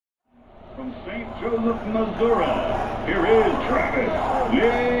From St. Joseph, Missouri, here is Travis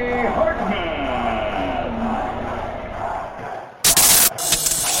Lee Hartman.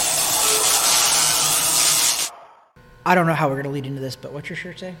 I don't know how we're going to lead into this, but what's your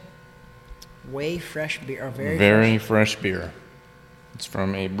shirt say? Way fresh beer. Or very fresh beer. It's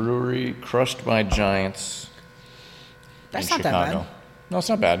from a brewery, Crushed by Giants. That's in not Chicago. that bad. No, it's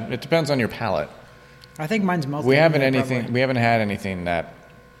not bad. It depends on your palate. I think mine's melted. We haven't had anything that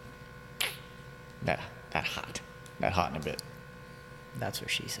hot in a bit. That's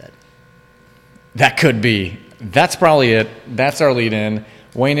what she said. That could be. That's probably it. That's our lead in.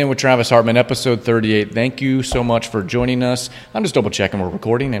 Weighing in with Travis Hartman, episode 38. Thank you so much for joining us. I'm just double checking we're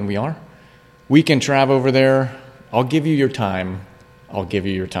recording, and we are. Weekend Trav over there. I'll give you your time.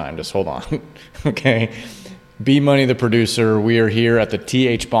 Just hold on. Okay. B Money, the producer. We are here at the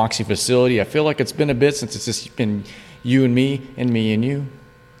TH Boxing facility. I feel like it's been a bit since it's just been you and me and you.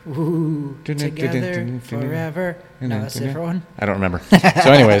 Ooh, together forever. No, that's a different one. I don't remember.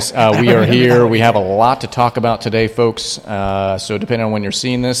 So anyways, we are here. We have a lot to talk about today, folks. So depending on when you're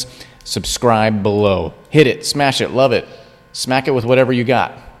seeing this, subscribe below. Hit it, smash it, love it. Smack it with whatever you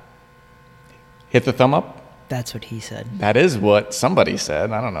got. Hit the thumb up. That's what he said. That is what somebody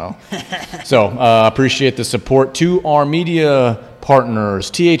said. I don't know. So appreciate the support to our media partners,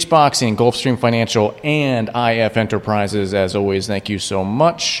 TH Boxing, Gulfstream Financial, and IF Enterprises. As always, thank you so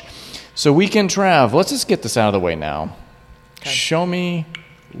much. So Weekend Trav, let's just get this out of the way now. Okay. Show me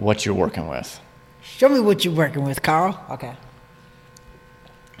what you're working with. Show me what you're working with, Carl. Okay.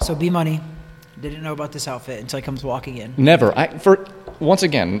 So B Money didn't know about this outfit until he comes walking in. Never. Once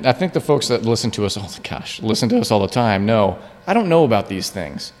again, I think the folks that listen to us all the time know I don't know about these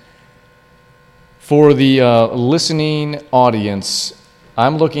things. For the listening audience,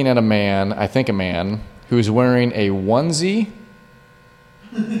 I'm looking at a man who's wearing a onesie.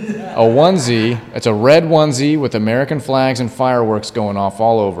 A onesie. It's a red onesie with American flags and fireworks going off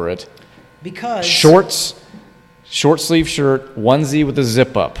all over it. Because short sleeve shirt, onesie with a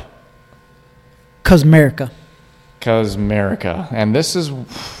zip up. 'Cause America. And this is...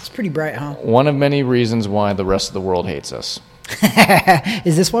 It's pretty bright, huh? One of many reasons why the rest of the world hates us.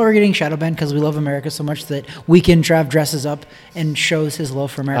 Is this why we're getting shadow banned? Because we love America so much that Weekend Trav dresses up and shows his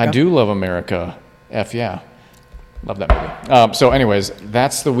love for America? I do love America. F yeah. Love that movie. So anyways,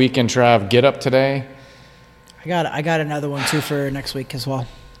 that's the Weekend Trav get up today. I got another one too for next week as well.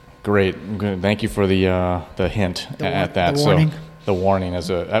 Great. Good. Thank you for the hint at that. The warning. So the warning is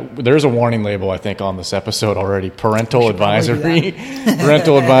there's a warning label I think on this episode already. Parental advisory.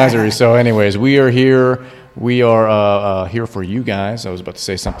 Parental advisory. So anyways, we are here. We are here for you guys. I was about to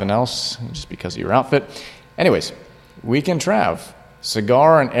say something else just because of your outfit. Anyways, Weekend Trav,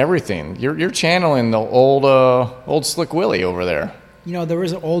 cigar and everything. You're channeling the old Slick Willie over there. You know, there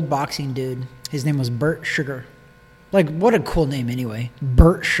was an old boxing dude. His name was Bert Sugar. Like, what a cool name anyway.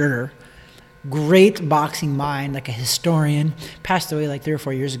 Bert Sugar. Great boxing mind, like a historian. Passed away like 3 or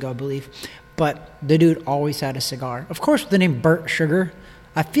 4 years ago, I believe. But the dude always had a cigar. Of course, with the name Bert Sugar,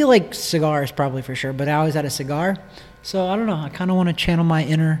 I feel like cigar is probably for sure, but I always had a cigar. So, I don't know. I kind of want to channel my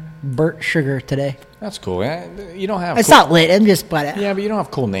inner Bert Sugar today. That's cool. You don't have... It's not lit. I'm just... But yeah, but you don't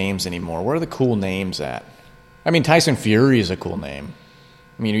have cool names anymore. Where are the cool names at? I mean, Tyson Fury is a cool name.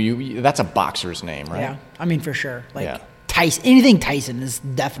 I mean, that's a boxer's name, right? Yeah. I mean, for sure. Like, yeah. Tyson, anything Tyson is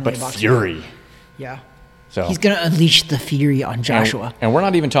definitely a boxer. But Fury. Yeah. So he's going to unleash the fury on Joshua. And we're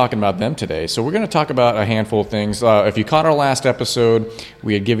not even talking about them today. So we're going to talk about a handful of things. If you caught our last episode,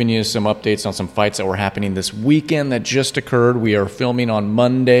 we had given you some updates on some fights that were happening this weekend that just occurred. We are filming on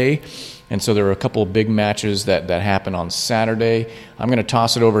Monday. And so there were a couple of big matches that happened on Saturday. I'm going to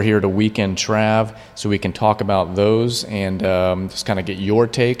toss it over here to Weekend Trav so we can talk about those and just kind of get your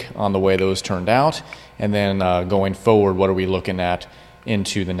take on the way those turned out. And then going forward, what are we looking at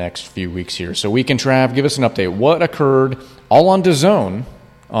into the next few weeks here? So Weekend Trav, give us an update. What occurred all on DAZN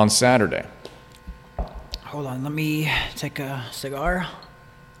on Saturday? Hold on, let me take a cigar.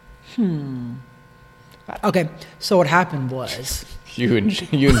 Okay, so what happened was... You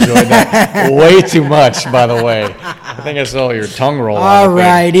enjoyed that way too much, by the way. I think I saw your tongue roll. All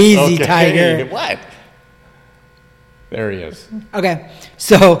right, easy, okay. Tiger. What? There he is. Okay,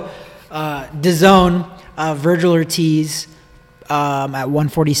 so DAZN, Virgil Ortiz at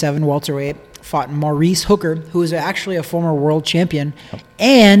 147 welterweight fought Maurice Hooker, who is actually a former world champion,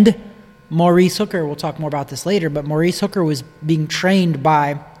 and Maurice Hooker, we'll talk more about this later, but Maurice Hooker was being trained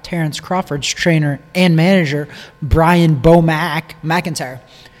by Terrence Crawford's trainer and manager, Brian Bo McIntyre.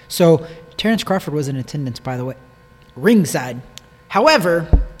 So Terrence Crawford was in attendance, by the way, ringside. However,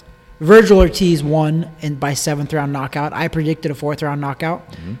 Virgil Ortiz won by 7th round knockout. I predicted a 4th round knockout.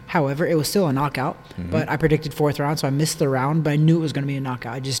 However, it was still a knockout, but I predicted 4th round, so I missed the round, but I knew it was going to be a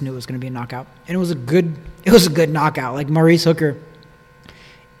knockout. I just knew it was going to be a knockout. And it was a good knockout. Like, Maurice Hooker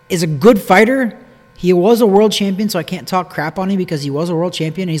is a good fighter. He was a world champion, so I can't talk crap on him because he was a world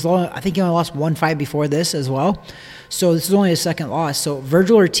champion. I think he only lost one fight before this as well. So this is only his second loss. So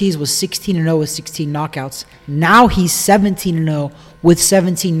Virgil Ortiz was 16-0 with 16 knockouts. Now he's 17-0 with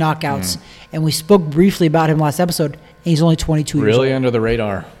 17 knockouts. And we spoke briefly about him last episode, and he's only 22 years old. Really under the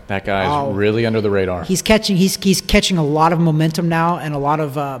radar. That guy's really under the radar. He's catching a lot of momentum now, and a lot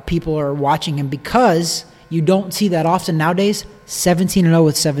of people are watching him because you don't see that often nowadays. 17-0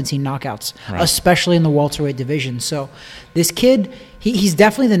 with 17 knockouts, especially in the welterweight division. So this kid, he's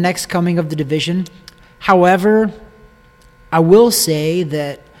definitely the next coming of the division. However, I will say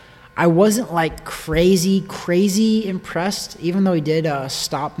that I wasn't like crazy impressed, even though he did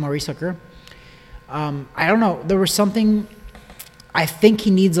stop Maurice Hooker. I don't know. There was something. I think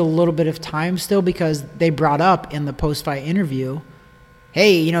he needs a little bit of time still because they brought up in the post-fight interview,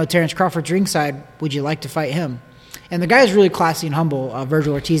 hey, Terrence Crawford's ringside. Would you like to fight him? And the guy's really classy and humble,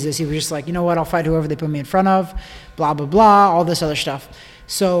 Virgil Ortiz is. He was just like, you know what, I'll fight whoever they put me in front of, blah, blah, blah, all this other stuff.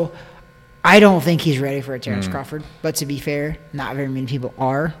 So I don't think he's ready for a Terrence Crawford. But to be fair, not very many people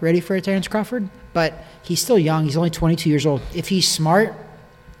are ready for a Terrence Crawford. But he's still young. He's only 22 years old. If he's smart,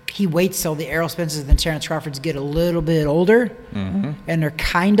 he waits till the Errol Spencers and Terrence Crawfords get a little bit older. And they're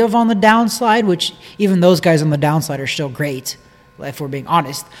kind of on the downslide, which even those guys on the downslide are still great, if we're being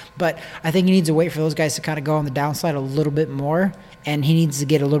honest. But I think he needs to wait for those guys to kind of go on the downside a little bit more, and he needs to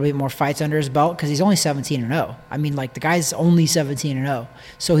get a little bit more fights under his belt because he's only 17-0. I mean, like, the guy's only 17-0.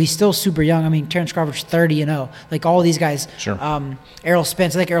 So he's still super young. I mean, Terrence Crawford's 30-0. Like, all these guys. Sure. Errol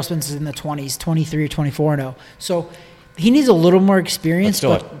Spence, I think Errol Spence is in the 20s, 23 or 24-0. So he needs a little more experience.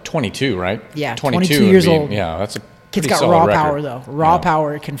 But still at 22, right? Yeah, 22 years old. Yeah, that's a kid's pretty got solid raw record. power, though. Raw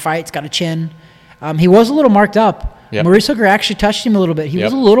power, can fight, he's got a chin. He was a little marked up. Yep. Maurice Hooker actually touched him a little bit. He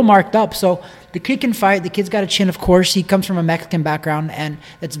was a little marked up. So the kid can fight. The kid's got a chin, of course. He comes from a Mexican background, and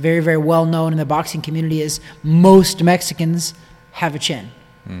that's very, very well known in the boxing community is most Mexicans have a chin.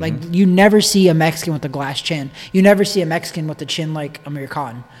 Like, you never see a Mexican with a glass chin. You never see a Mexican with a chin like Amir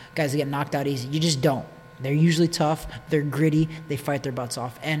Khan. Guys that get knocked out easy. You just don't. They're usually tough. They're gritty. They fight their butts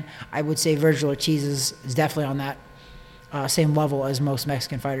off. And I would say Virgil Ortiz is definitely on that same level as most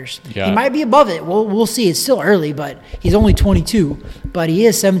Mexican fighters. Yeah. He might be above it. We'll see. It's still early, but he's only 22. But he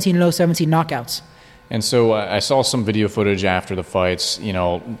is 17-0, 17 knockouts. And so I saw some video footage after the fights,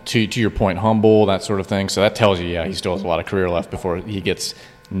 to your point, humble, that sort of thing. So that tells you, he still has a lot of career left before he gets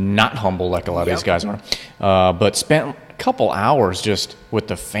not humble like a lot of these guys are. But spent a couple hours just with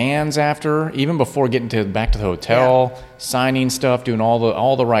the fans after, even before getting back to the hotel, signing stuff, doing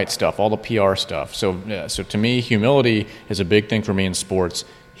all the right stuff, all the PR stuff. So to me, humility is a big thing for me in sports.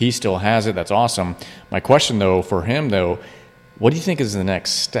 He still has it. That's awesome. My question, though, for him, though, what do you think is the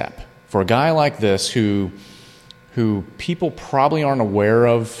next step? For a guy like this who people probably aren't aware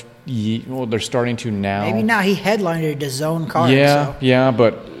of, they're starting to now. Maybe now. He headlined a DAZN card. Yeah,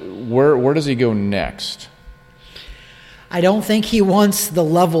 but where does he go next? I don't think he wants the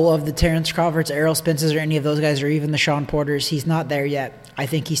level of the Terrence Crawfords, Errol Spencers, or any of those guys, or even the Sean Porters. He's not there yet. I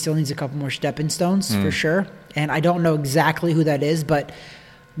think he still needs a couple more stepping stones for sure. And I don't know exactly who that is, but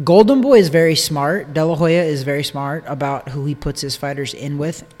Golden Boy is very smart. De La Hoya is very smart about who he puts his fighters in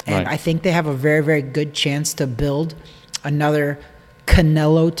with. And I think they have a very, very good chance to build another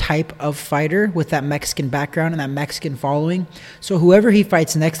Canelo type of fighter with that Mexican background and that Mexican following. So whoever he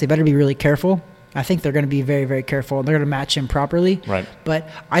fights next, they better be really careful. I think they're going to be very, very careful. They're going to match him properly. Right. But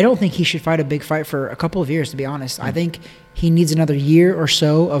I don't think he should fight a big fight for a couple of years, to be honest. I think he needs another year or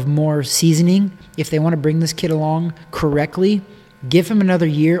so of more seasoning. If they want to bring this kid along correctly, give him another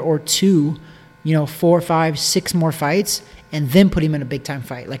year or two, 4, 5, 6 more fights, and then put him in a big-time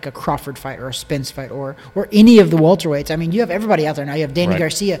fight, like a Crawford fight or a Spence fight or any of the welterweights. I mean, you have everybody out there now. You have Danny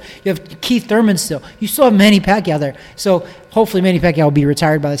Garcia. You have Keith Thurman still. You still have Manny Pacquiao there. So hopefully Manny Pacquiao will be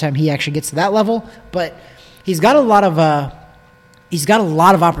retired by the time he actually gets to that level. But he's got a lot of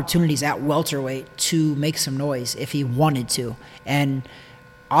opportunities at welterweight to make some noise if he wanted to. And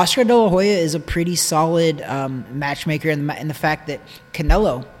Oscar De La Hoya is a pretty solid matchmaker in the fact that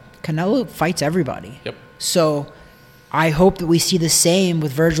Canelo fights everybody. Yep. So I hope that we see the same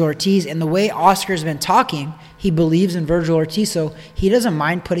with Virgil Ortiz. And the way Oscar's been talking, he believes in Virgil Ortiz, so he doesn't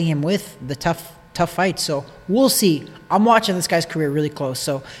mind putting him with the tough fights. So we'll see. I'm watching this guy's career really close.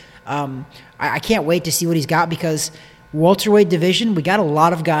 So I can't wait to see what he's got because Welterweight division, we got a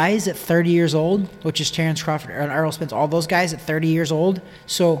lot of guys at 30 years old, which is Terrence Crawford and Errol Spence, all those guys at 30 years old.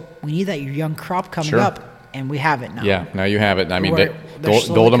 So we need that young crop coming up, and we have it now. Yeah, now you have it. I mean, They're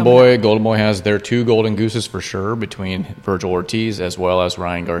Golden Boy has their 2 golden gooses for sure between Virgil Ortiz as well as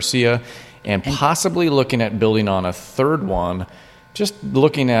Ryan Garcia, and possibly looking at building on a third one. Just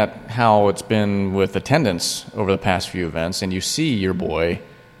looking at how it's been with attendance over the past few events, and you see your boy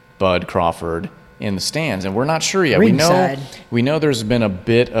Bud Crawford in the stands, and we're not sure yet. We know there's been a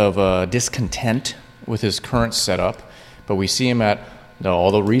bit of discontent with his current setup, but we see him at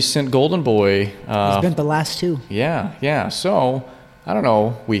all the recent Golden Boy. He's been the last 2. Yeah. So I don't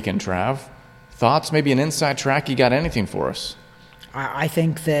know, Weekend Trav. Thoughts? Maybe an inside track. You got anything for us? I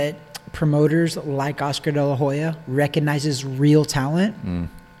think that promoters like Oscar De La Hoya recognizes real talent,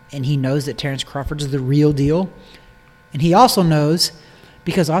 and he knows that Terrence Crawford is the real deal, and he also knows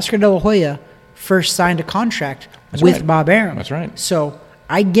because Oscar De La Hoya first signed a contract with Bob Arum. That's right. So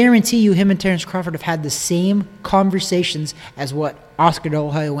I guarantee you him and Terrence Crawford have had the same conversations as what Oscar De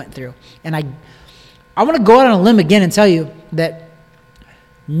La Hoya went through. And I want to go out on a limb again and tell you that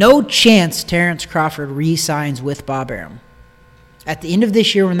no chance Terrence Crawford re-signs with Bob Arum. At the end of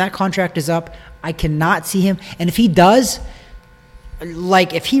this year when that contract is up, I cannot see him. And if he does,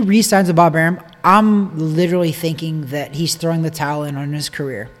 like if he re-signs with Bob Arum, I'm literally thinking that he's throwing the towel in on his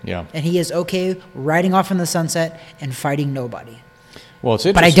career. Yeah. And he is okay riding off in the sunset and fighting nobody. Well, it's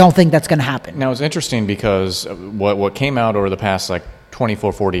interesting. But I don't think that's going to happen. Now, it's interesting because what came out over the past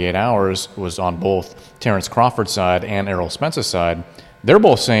 24, 48 hours was on both Terrence Crawford's side and Errol Spence's side. They're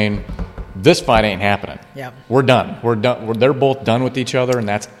both saying, this fight ain't happening. Yeah. We're done. They're both done with each other, and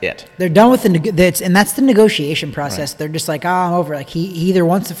that's it. They're done with and that's the negotiation process. Right. They're just like, I'm over. Like he either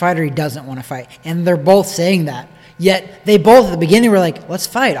wants to fight or he doesn't want to fight, and they're both saying that. Yet they both at the beginning were like, let's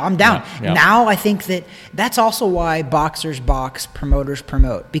fight. I'm down. Yeah. Now I think that's also why boxers box, promoters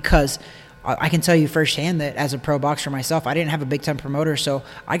promote, because I can tell you firsthand that as a pro boxer myself, I didn't have a big-time promoter, so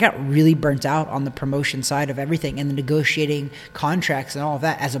I got really burnt out on the promotion side of everything and the negotiating contracts and all of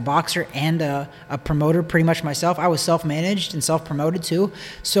that. As a boxer and a promoter pretty much myself, I was self-managed and self-promoted too.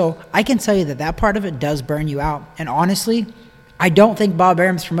 So I can tell you that part of it does burn you out. And honestly, I don't think Bob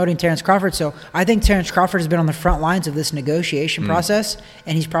Arum's promoting Terrence Crawford, so I think Terrence Crawford has been on the front lines of this negotiation process,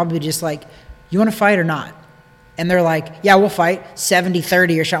 and he's probably just like, you want to fight or not? And they're like, yeah, we'll fight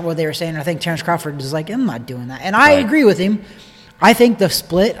 70-30 or something, what they were saying. I think Terrence Crawford is like, I'm not doing that. And I agree with him. I think a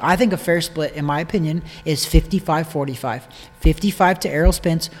fair split, in my opinion, is 55-45. 55 to Errol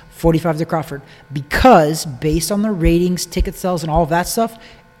Spence, 45 to Crawford. Because based on the ratings, ticket sales, and all of that stuff,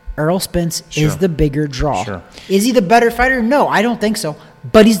 Errol Spence is the bigger draw. Sure. Is he the better fighter? No, I don't think so.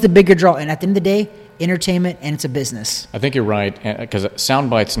 But he's the bigger draw. And at the end of the day, entertainment, and it's a business. I think you're right, because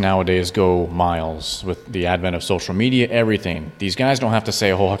sound bites nowadays go miles with the advent of social media, everything. These guys don't have to say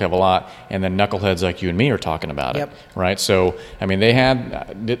a whole heck of a lot, and then knuckleheads like you and me are talking about it, right? So, I mean, they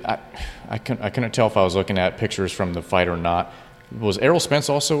had I couldn't tell if I was looking at pictures from the fight or not. Was Errol Spence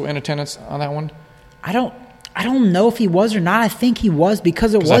also in attendance on that one? I don't know if he was or not. I think he was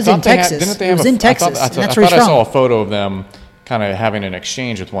because it was in Texas. It was in Texas. I thought I saw a photo of them kind of having an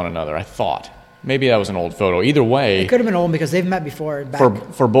exchange with one another, I thought. Maybe that was an old photo. Either way, it could have been old because they've met before.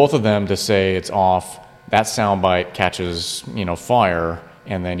 For both of them to say it's off, that soundbite catches fire,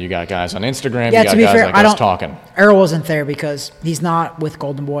 and then you got guys on Instagram. Yeah, you got to be guys fair, like us talking. Errol wasn't there because he's not with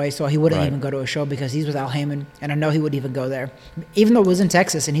Golden Boy, so he wouldn't even go to a show because he's with Al Heyman, and I know he wouldn't even go there, even though it was in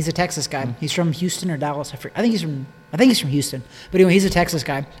Texas, and he's a Texas guy. Mm-hmm. He's from Houston or Dallas. I think he's from Houston, but anyway, he's a Texas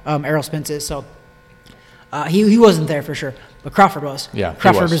guy. Errol Spence is so. He wasn't there for sure, but Crawford was. Yeah,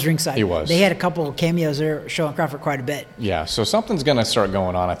 Crawford was ringside. He was. They had a couple of cameos there showing Crawford quite a bit. Yeah, so something's going to start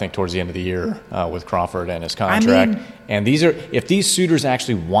going on, I think, towards the end of the year with Crawford and his contract. And if these suitors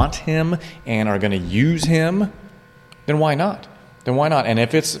actually want him and are going to use him, then why not? And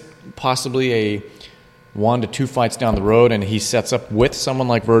if it's possibly a 1 to 2 fights down the road and he sets up with someone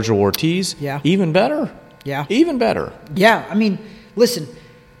like Virgil Ortiz, even better. Yeah. Even better. Yeah, I mean, listen.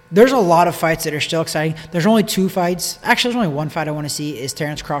 There's a lot of fights that are still exciting. There's only 2 fights. Actually, there's only 1 fight I want to see is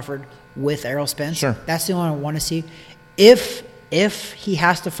Terrence Crawford with Errol Spence. Sure. That's the only one I want to see. If he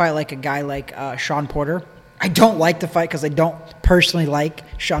has to fight like a guy like Sean Porter, I don't like the fight because I don't personally like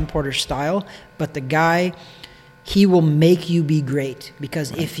Sean Porter's style. But the guy, he will make you be great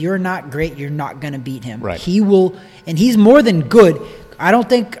because if you're not great, you're not going to beat him. Right. He will, and he's more than good. I don't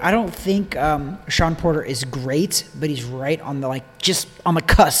think Sean Porter is great, but he's right on the just on the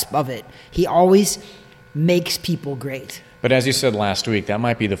cusp of it. He always makes people great. But as you said last week, that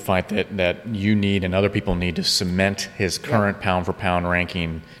might be the fight that you need and other people need to cement his current pound-for-pound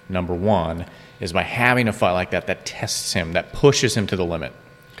ranking number one, is by having a fight like that tests him, that pushes him to the limit.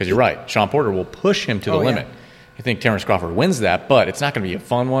 Because you're right, Sean Porter will push him to the limit. I think Terrence Crawford wins that, but it's not going to be a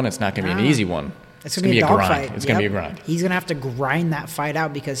fun one. It's not going to be an easy one. It's going to be a dog grind. fight. It's going to be a grind. He's going to have to grind that fight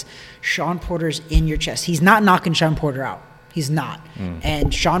out because Sean Porter's in your chest. He's not knocking Sean Porter out. He's not.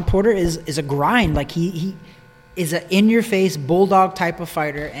 And Sean Porter is a grind. Like he is an in-your-face bulldog type of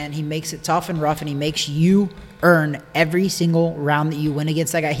fighter, and he makes it tough and rough, and he makes you earn every single round that you win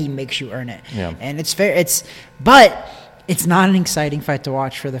against that guy. He makes you earn it. Yeah. And it's fair. But it's not an exciting fight to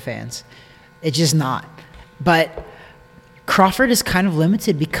watch for the fans. It's just not. But Crawford is kind of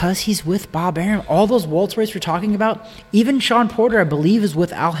limited because he's with Bob Arum. All those welterweights we're talking about, even Sean Porter, I believe, is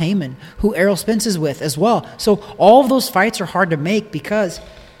with Al Heyman, who Errol Spence is with as well. So all of those fights are hard to make because,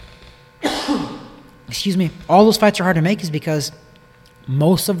 all those fights are hard to make is because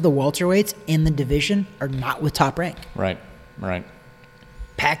most of the welterweights in the division are not with Top Rank. Right.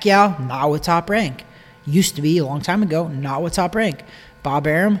 Pacquiao, not with Top Rank. Used to be a long time ago, not with Top Rank. Bob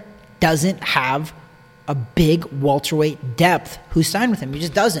Arum doesn't have a big welterweight depth who signed with him. He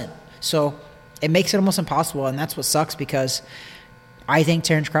just doesn't. So it makes it almost impossible, and that's what sucks because I think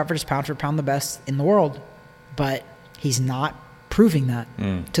Terrence Crawford is pound for pound the best in the world, but he's not proving that.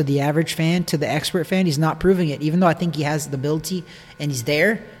 To the average fan, to the expert fan, he's not proving it. Even though I think he has the ability and he's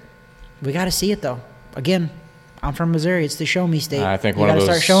there, we got to see it, though. Again, I'm from Missouri. It's the show me state. I think one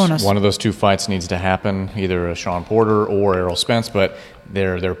of those two fights needs to happen, either a Sean Porter or Errol Spence, but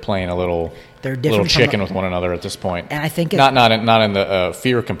they're playing a little chicken with one another at this point. And I think it's not in the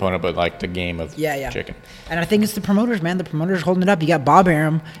fear component, but like the game of chicken. And I think it's the promoters, man. The promoters holding it up. You got Bob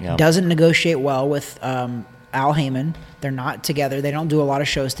Arum, doesn't negotiate well with Al Heyman. They're not together. They don't do a lot of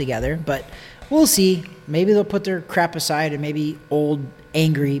shows together, but we'll see. Maybe they'll put their crap aside and maybe old,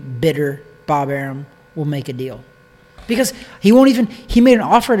 angry, bitter Bob Arum will make a deal. Because he made an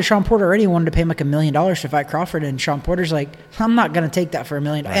offer to Sean Porter already. He wanted to pay him like $1 million to fight Crawford, and Sean Porter's like, I'm not going to take that for $1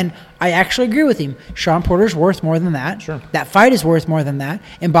 million. Right. And I actually agree with him. Sean Porter's worth more than that. Sure. That fight is worth more than that.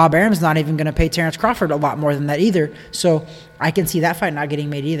 And Bob Arum's not even going to pay Terrence Crawford a lot more than that either. So I can see that fight not getting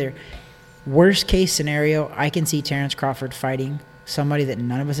made either. Worst case scenario, I can see Terrence Crawford fighting somebody that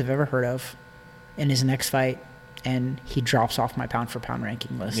none of us have ever heard of in his next fight, and he drops off my pound-for-pound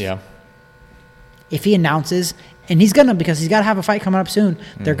ranking list. Yeah. If he announces, and he's going to, because he's got to have a fight coming up soon,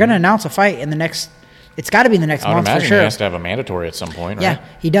 they're going to announce a fight in the next, it's got to be in the next month for sure. I would imagine he has to have a mandatory at some point, right? Yeah,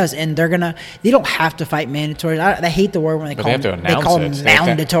 he does. And they don't have to fight mandatory. I hate the word when they call them mandatories. They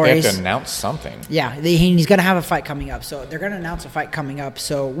have to announce something. Yeah, he's going to have a fight coming up. So they're going to announce a fight coming up.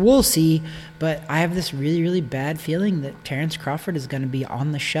 So we'll see. But I have this really, really bad feeling that Terrence Crawford is going to be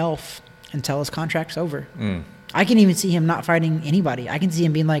on the shelf until his contract's over. I can even see him not fighting anybody. I can see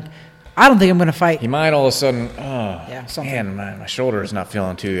him being like, I don't think I'm going to fight. He might all of a sudden, something. Man, my shoulder is not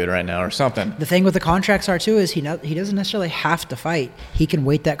feeling too good right now or something. The thing with the contracts are, too, is he doesn't necessarily have to fight. He can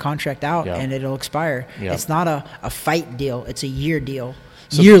wait that contract out, and it'll expire. Yep. It's not a fight deal. It's a yearly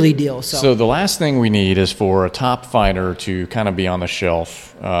deal. So the last thing we need is for a top fighter to kind of be on the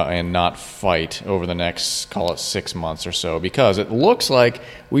shelf and not fight over the next, call it 6 months or so, because it looks like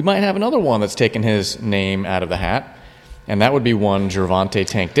we might have another one that's taken his name out of the hat. And that would be one Gervonta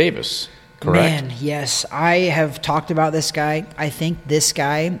Tank Davis, correct? Man, yes. I have talked about this guy. I think this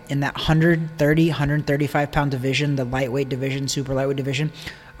guy in that 130, 135-pound division, the lightweight division, super lightweight division,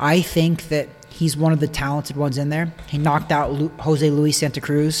 I think that he's one of the talented ones in there. He knocked out Jose Luis Santa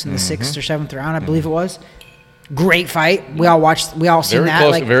Cruz in the 6th or 7th round, I believe it was. Great fight. We all seen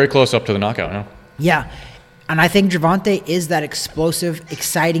that. Very close up to the knockout, huh? Yeah. And I think Gervonta is that explosive,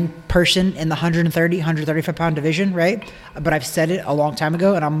 exciting person in the 130, 135-pound division, right? But I've said it a long time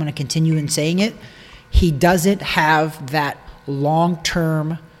ago, and I'm going to continue in saying it. He doesn't have that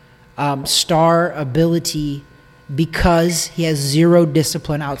long-term star ability because he has zero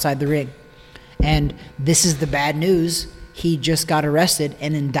discipline outside the ring. And this is the bad news. He just got arrested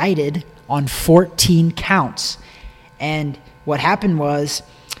and indicted on 14 counts. And what happened was,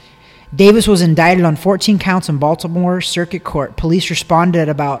 Davis was indicted on 14 counts in Baltimore Circuit Court. Police responded at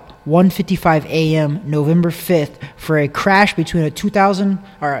about 1:55 a.m. November 5th for a crash between a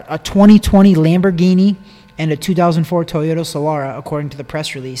 2020 Lamborghini and a 2004 Toyota Solara, according to the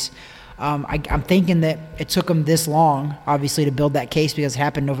press release. I'm thinking that it took them this long, obviously, to build that case because it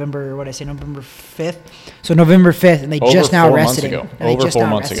happened November 5th? So November 5th, and they just now arrested him. Over 4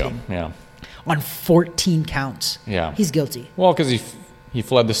 months ago, yeah. On 14 counts. Yeah. He's guilty. Well, because he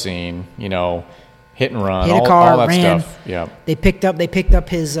fled the scene, hit and run, hit a all car, that ran. stuff. Yeah. They picked up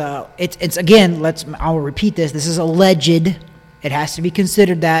his. It's again. I'll repeat this. This is alleged. It has to be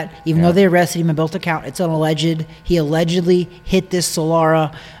considered that, even though they arrested him and built a count, it's an alleged. He allegedly hit this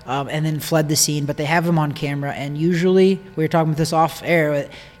Solara and then fled the scene, but they have him on camera. And usually, we were talking about this off air,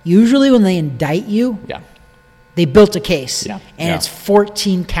 usually when they indict you, they built a case, and it's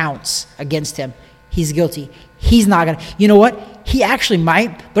 14 counts against him. He's guilty. He's not going to, you know what? He actually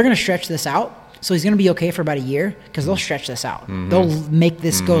might, they're going to stretch this out. So he's going to be okay for about a year because they'll stretch this out. Mm-hmm. They'll make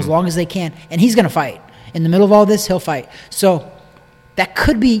this go as long as they can, and he's going to fight. In the middle of all this, he'll fight. So that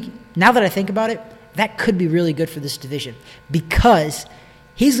could be, now that I think about it, that could be really good for this division because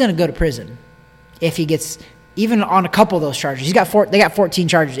he's going to go to prison if he gets, even on a couple of those charges. They got 14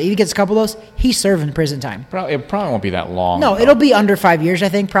 charges. If he gets a couple of those, he's serving prison time. It probably won't be that long. No, though. It'll be under 5 years, I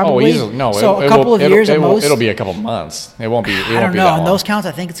think, probably. Oh, no. So a couple of years at most. It'll be a couple months. It won't be. I don't know. On those counts,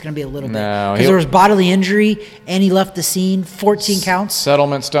 I think it's going to be a little bit. No, because there was bodily injury, and he left the scene. 14 counts.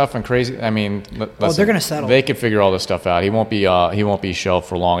 Settlement stuff and crazy. I mean, listen, they're going to settle. They can figure all this stuff out. He won't be shelved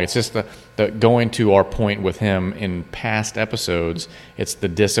for long. It's just the going to our point with him in past episodes. It's the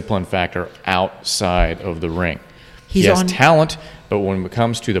discipline factor outside of the ring. He has talent, but when it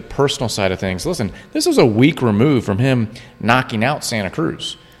comes to the personal side of things, listen, this was a week removed from him knocking out Santa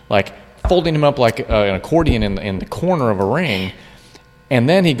Cruz, like folding him up like an accordion in the corner of a ring, and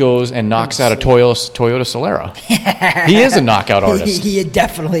then he goes and knocks out a Toyota Solara. He is a knockout artist. He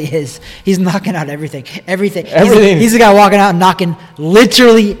definitely is. He's knocking out everything. Everything. Everything. He's the guy walking out and knocking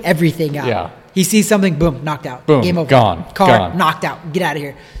literally everything out. Yeah. He sees something, boom, knocked out. Boom, game over. gone. Car, gone. knocked out. Get out of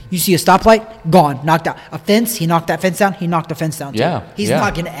here. You see a stoplight, gone, knocked out. A fence, he knocked that fence down. He knocked the fence down too. Yeah, He's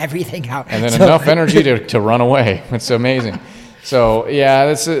knocking everything out. And then enough energy to run away. It's amazing. So yeah,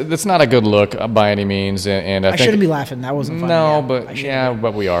 that's not a good look by any means. And I think, shouldn't be laughing. That wasn't funny. No,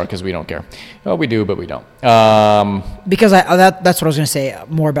 but we are because we don't care. Well, we do, but we don't. Because that's what I was going to say.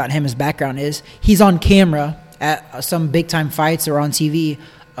 More about him. His background is he's on camera at some big time fights or on TV.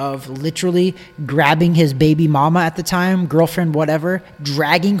 Of literally grabbing his baby mama at the time, girlfriend, whatever,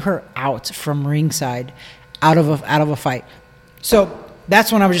 dragging her out from ringside, out of a fight. So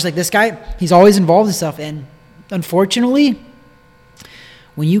that's when I was just like, this guy, he's always involved in stuff, and unfortunately,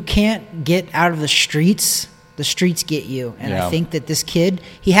 when you can't get out of the streets get you. And I think that this kid,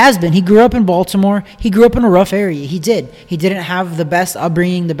 he grew up in Baltimore. He grew up in a rough area. He didn't have the best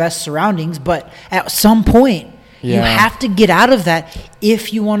upbringing, the best surroundings, but at some point. You have to get out of that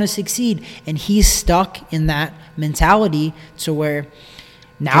if you want to succeed. And he's stuck in that mentality to where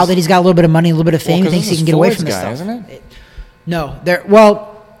now that he's got a little bit of money, a little bit of fame, he thinks he can get away from this stuff. Isn't it? No.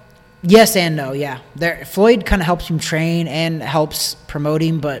 Yes and no, yeah. Floyd kind of helps him train and helps promote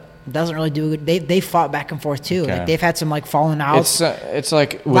him, but doesn't really do it. They fought back and forth too. Okay. Like they've had some falling outs. It's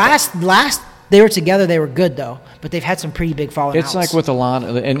like last they were together, they were good though, but they've had some pretty big falling outs. It's like with a lot,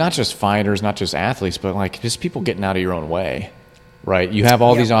 and not just fighters, not just athletes, but like just people getting out of your own way, right? You have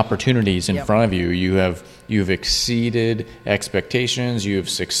all these opportunities in front of you. You've exceeded expectations. You've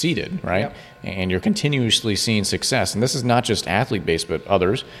succeeded, right? And you're continuously seeing success. And this is not just athlete based, but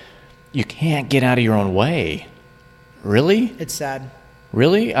others. You can't get out of your own way. Really? It's sad.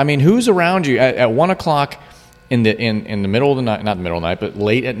 Really? I mean, who's around you at 1 o'clock? In the middle of the night, not the middle of the night, but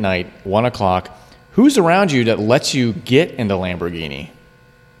late at night, 1 o'clock, who's around you that lets you get in the Lamborghini?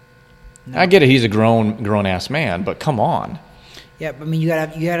 No. I get it, he's a grown ass man, but come on. Yeah, I mean you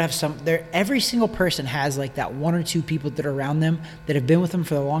gotta have some. Every single person has like that one or two people that are around them that have been with them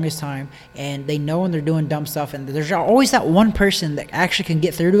for the longest time, and they know when they're doing dumb stuff. And there's always that one person that actually can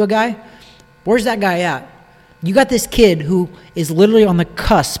get through to a guy. Where's that guy at? You got this kid who is literally on the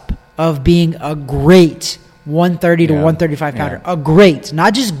cusp of being a great 130 to 135 pounder. A great,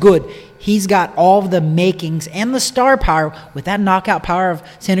 not just good. He's got all of the makings and the star power with that knockout power of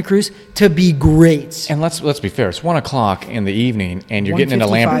Santa Cruz to be great. And let's be fair. It's 1 o'clock in the evening, and you're getting in a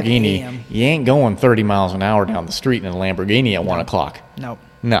Lamborghini. AM. You ain't going 30 miles an hour down the street in a Lamborghini at 1 o'clock. Nope.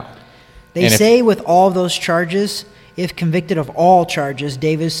 No. They say with all of those charges, if convicted of all charges,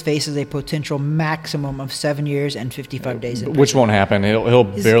 Davis faces a potential maximum of 7 years and 55 days in prison. Which won't happen. He'll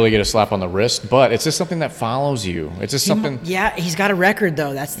barely get a slap on the wrist, but it's just something that follows you. It's just something. Yeah, he's got a record,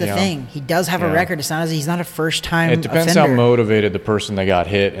 though. That's the thing. He does have a record. It's not as he's not a first-time offender. It depends how motivated the person that got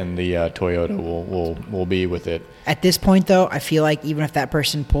hit in the Toyota will be with it. At this point, though, I feel like even if that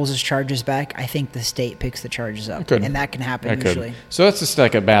person pulls his charges back, I think the state picks the charges up. And that can happen usually. So that's just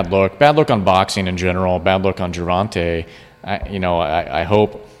like a bad look. Bad look on boxing in general. Bad look on Gervonta. I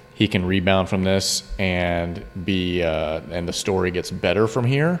hope he can rebound from this and and the story gets better from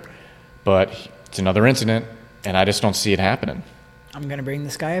here. But it's another incident, and I just don't see it happening. I'm going to bring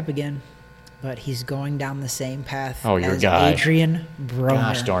this guy up again. but he's going down the same path Oh, your as guy. Adrian Broner.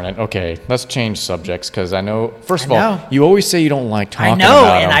 Gosh darn it. Okay, let's change subjects because I know, first of I all, know. you always say you don't like I talking know,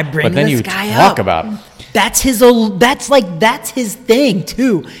 about and him, I bring but then this you guy talk up. about him. That's his thing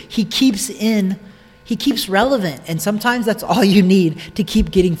too. He keeps relevant, and sometimes that's all you need to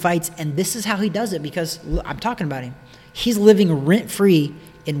keep getting fights. And this is how he does it because I'm talking about him. He's living rent free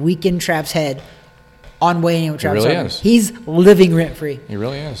in Weekend Trav's head on weighing in with Travis really Harper. is. He's living rent free. He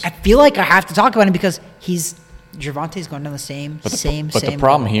really is. I feel like I have to talk about him because Gervonta's going down the same. But the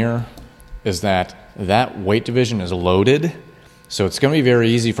problem here is that weight division is loaded, so it's going to be very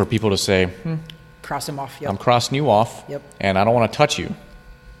easy for people to say, Cross him off. Yep. I'm crossing you off, Yep. and I don't want to touch you.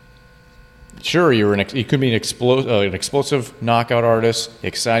 Sure, you could be an explosive knockout artist,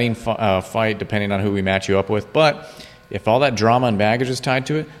 exciting fight depending on who we match you up with, but if all that drama and baggage is tied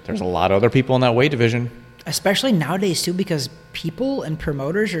to it, there's a lot of other people in that weight division. Especially nowadays too, because people and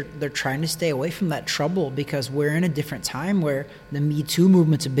promoters they're trying to stay away from that trouble because we're in a different time where the Me Too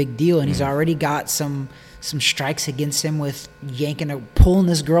movement's a big deal, and he's already got some strikes against him with pulling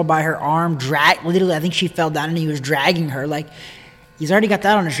this girl by her arm, literally I think she fell down and he was dragging her. Like, he's already got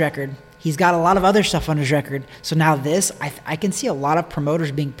that on his record. He's got a lot of other stuff on his record. So now this, I can see a lot of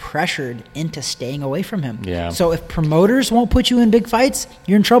promoters being pressured into staying away from him. Yeah. So if promoters won't put you in big fights,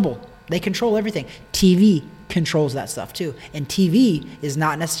 you're in trouble. They control everything. TV controls that stuff too. And TV is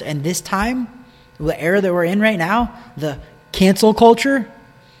not necessarily, and this time, the era that we're in right now, the cancel culture,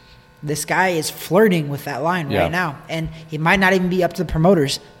 this guy is flirting with that line Yeah. right now. And it might not even be up to the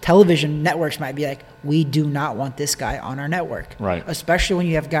promoters. Television networks might be like, we do not want this guy on our network. Right. Especially when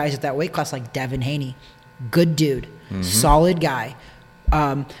you have guys at that weight class like Devin Haney. Good dude. Mm-hmm. Solid guy.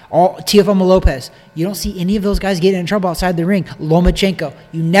 Teofimo Lopez. You don't see any of those guys getting in trouble outside the ring. Lomachenko.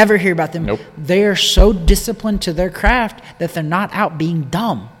 You never hear about them. Nope. They are so disciplined to their craft that they're not out being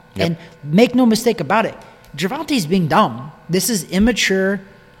dumb. Yep. And make no mistake about it. Gervonta's being dumb. This is immature.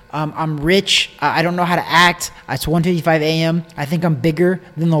 I'm rich. I don't know how to act. It's 1:55 a.m. I think I'm bigger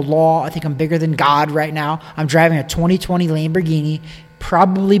than the law. I think I'm bigger than God right now. I'm driving a 2020 Lamborghini,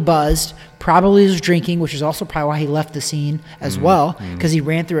 probably buzzed, probably was drinking, which is also probably why he left the scene as well, because he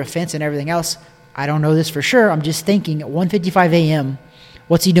ran through a fence and everything else. I don't know this for sure. I'm just thinking at 1:55 a.m.,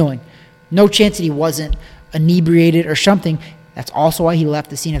 what's he doing? No chance that he wasn't inebriated or something. That's also why he left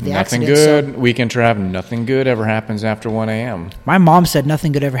the scene of the Nothing accident. good. Weekend Trav, nothing good ever happens after 1 a.m. My mom said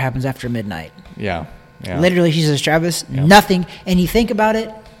nothing good ever happens after midnight. Yeah. Literally, she says, Travis, nothing. And you think about it,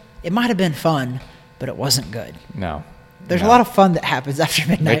 it might have been fun, but it wasn't good. No. There's No. a lot of fun that happens after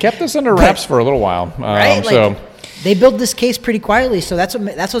midnight. They kept this under wraps for a little while. Right? So They built this case pretty quietly, so that's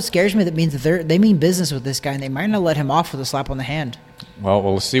what scares me. That means that they mean business with this guy, and they might not let him off with a slap on the hand. Well,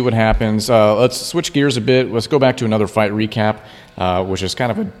 we'll see what happens. Let's switch gears a bit. Let's go back to another fight recap, which is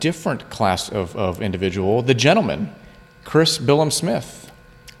kind of a different class of individual. The gentleman, Chris Billum-Smith.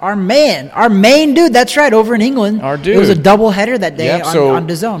 Our main dude, that's right, over in England. Our dude. It was a doubleheader that day Yep, on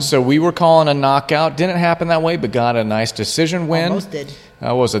DAZN. So we were calling a knockout. Didn't happen that way, but got a nice decision win. Almost did.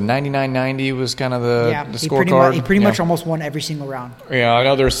 What was it, 99-90 was kind of the He scorecard. pretty much almost won every single round. Yeah, I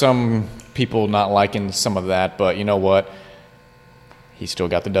know there's some people not liking some of that, but you know what? He still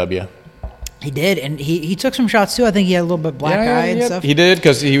got the W. He did, and he took some shots too. I think he had a little bit black eye and stuff. He did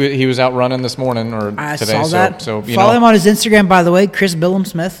because he was out running this morning or I today. saw that. So you Follow know, him on his Instagram, by the way, Chris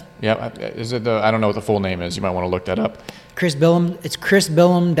Billum-Smith. Yeah, is it I don't know what the full name is. You might want to look that up. Chris Billum. It's Chris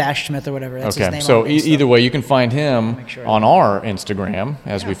Billum-Smith or whatever. That's his Okay, name. so on Insta. either way, you can find him Make sure. on our Instagram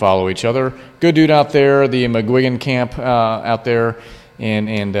as we follow each other. Good dude out there, the McGuigan camp out there,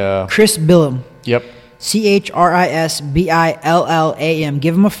 and Chris Billum. yep. ChrisBillam.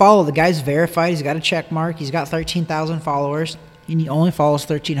 Give him a follow. The guy's verified. He's got a check mark. He's got 13,000 followers. He only follows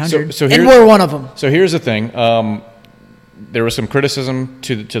 1,300. So and here's- we're one of them. So here's the thing. There was some criticism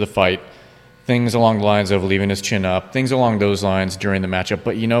to the fight, things along the lines of leaving his chin up, things along those lines during the matchup.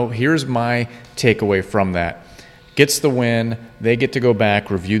 But, here's my takeaway from that. Gets the win. They get to go back,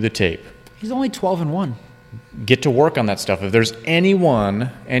 review the tape. He's only 12-1. Get to work on that stuff. If there's any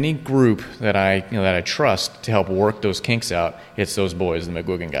group that I trust to help work those kinks out, it's those boys, the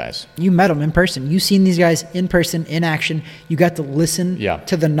McGuigan guys. You met them in person. You've seen these guys in person, in action. You got to listen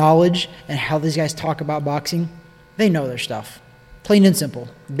to the knowledge and how these guys talk about boxing. They know their stuff. Plain and simple.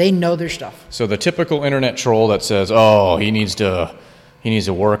 They know their stuff. So the typical internet troll that says, "Oh, he needs to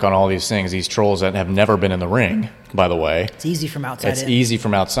work on all these things." These trolls that have never been in the ring, by the way. It's easy from outside It's in. easy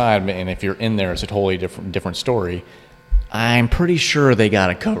from outside, and if you're in there, it's a totally different story. I'm pretty sure they got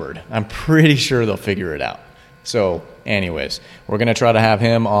it covered. I'm pretty sure they'll figure it out. So, anyways, we're going to try to have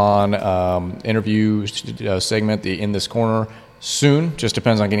him on interview segment, the In This Corner. soon. Just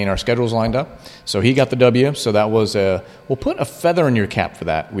depends on getting our schedules lined up. So he got the W. So that was we'll put a feather in your cap for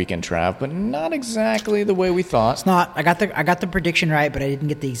that weekend, Trav, but not exactly the way we thought. It's not. I got the prediction right, but I didn't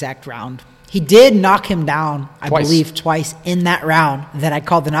get the exact round. He did knock him down, I believe, twice in that round that I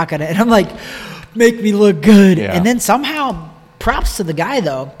called the knockout. And I'm like, make me look good. Yeah. And then somehow, props to the guy,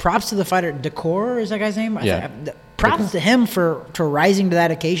 though. Props to the fighter. Decor is that guy's name? Yeah. Props to him for rising to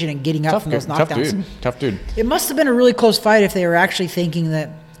that occasion and getting up from those knockdowns. Tough dude. It must have been a really close fight if they were actually thinking that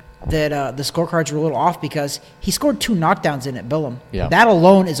the scorecards were a little off, because he scored 2 knockdowns in it, Billum. Yeah. That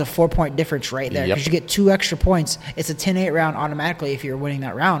alone is a 4-point difference right there, Yep. because you get 2 extra points. It's a 10-8 round automatically if you're winning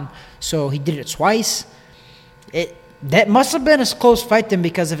that round. So he did it twice. That must have been a close fight then,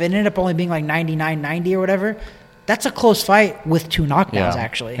 because if it ended up only being like 99-90 or whatever, that's a close fight with 2 knockdowns,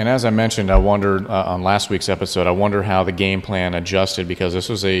 actually. And as I mentioned, I wondered on last week's episode, I wonder how the game plan adjusted, because this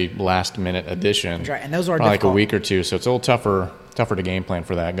was a last-minute addition. That's right, and those are probably difficult. like a week or two, so it's a little tougher to game plan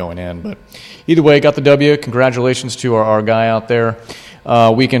for that going in. But either way, got the W. Congratulations to our guy out there.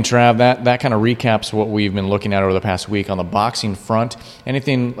 Weekend Trav, that kind of recaps what we've been looking at over the past week on the boxing front.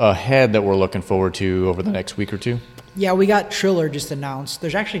 Anything ahead that we're looking forward to over the next week or two? Yeah, we got Triller just announced.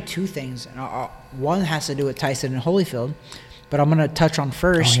 There's actually 2 things. And one has to do with Tyson and Holyfield, but I'm going to touch on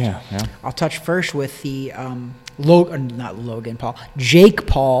first. Oh, yeah. I'll touch first with the Jake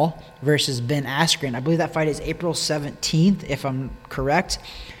Paul versus Ben Askren. I believe that fight is April 17th, if I'm correct.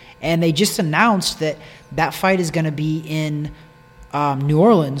 And they just announced that fight is going to be in New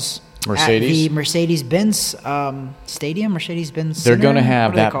Orleans. Mercedes? At the Mercedes-Benz Stadium, Mercedes-Benz They're Center? going to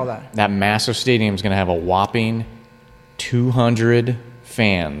have What do they call that? That massive stadium is going to have a whopping 200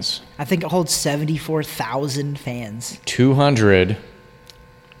 fans. I think it holds 74,000 fans. 200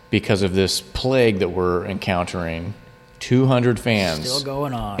 because of this plague that we're encountering. 200 fans Still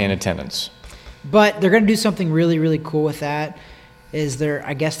going on. in attendance. But they're going to do something really, really cool with that.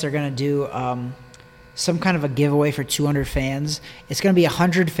 I guess they're going to do some kind of a giveaway for 200 fans. It's going to be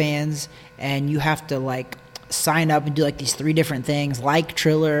 100 fans, and you have to sign up and do these 3 different things, like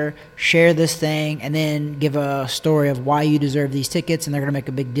Triller, share this thing, and then give a story of why you deserve these tickets, and they're going to make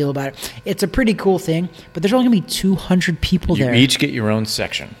a big deal about it. It's a pretty cool thing, but there's only going to be 200 people there. You each get your own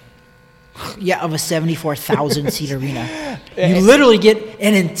section. Yeah, of a 74,000 seat arena. You literally get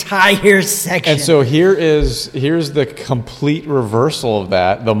an entire section. And so here's the complete reversal of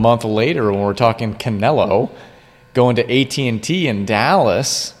that. The month later, when we're talking Canelo going to AT&T in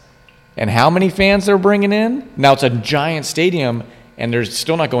Dallas, and how many fans they're bringing in? Now it's a giant stadium, and they're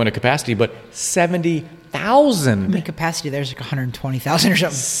still not going to capacity, but 70,000. The capacity there's 120,000 or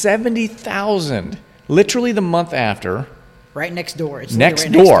something. 70,000. Literally the month after. Right next door. It's Next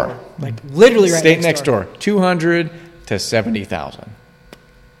literally door. Literally right State next door. 200 to 70,000.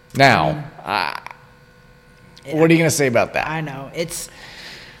 Now, what are you going to say about that? I know.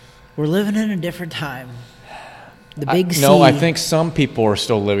 We're living in a different time. The big C. No, I think some people are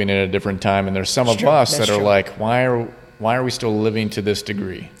still living in a different time, and there's some of us that are true. like, why are we still living to this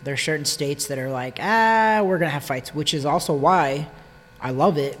degree? There's certain states that are like, we're going to have fights, which is also why I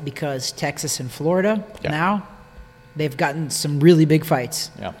love it, because Texas and Florida now, they've gotten some really big fights,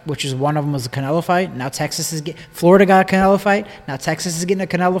 which is one of them was the Canelo fight. Now Florida got a Canelo fight. Now Texas is getting a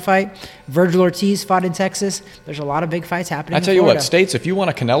Canelo fight. Virgil Ortiz fought in Texas. There's a lot of big fights happening in I tell you Florida. what, states, if you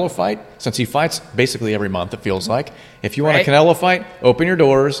want a Canelo fight, since he fights basically every month, it feels like, if you want a Canelo fight, open your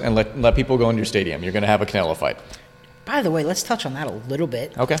doors and let people go into your stadium. You're going to have a Canelo fight. By the way, let's touch on that a little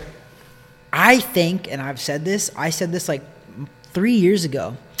bit. Okay. I think, and I said this 3 years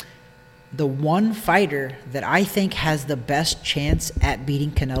ago, the one fighter that I think has the best chance at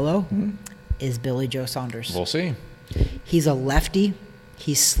beating Canelo is Billy Joe Saunders. We'll see. He's a lefty.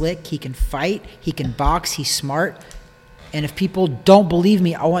 He's slick. He can fight. He can box. He's smart. And if people don't believe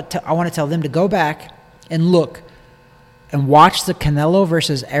me, I want to tell them to go back and look and watch the Canelo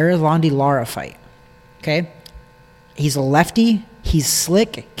versus Erislandy Lara fight. Okay? He's a lefty. He's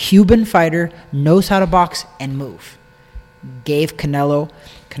slick. Cuban fighter. Knows how to box and move. Gave Canelo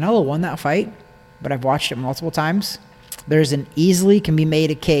won that fight, but I've watched it multiple times. There's an easily can be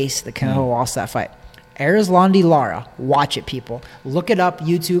made a case that Canelo lost that fight. Erislandy Lara, watch it, people. Look it up,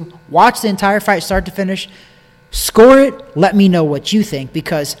 YouTube. Watch the entire fight, start to finish. Score it. Let me know what you think,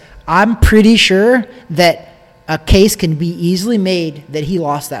 because I'm pretty sure that a case can be easily made that he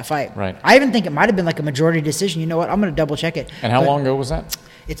lost that fight. Right. I even think it might have been like a majority decision. You know what? I'm going to double check it. And how long ago was that?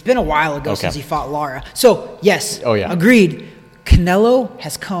 It's been a while ago since he fought Lara. So, yes. Oh, yeah. Agreed. Canelo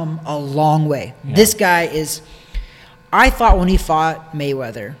has come a long way. Yeah. This guy is... I thought when he fought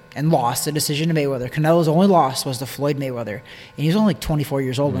Mayweather and lost the decision to Mayweather, Canelo's only loss was to Floyd Mayweather. And he was only like 24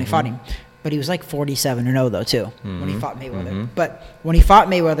 years old when he fought him. but he was like 47-0 though too when he fought Mayweather. But when he fought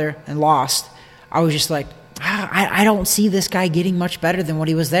Mayweather and lost, I was just like, I don't see this guy getting much better than what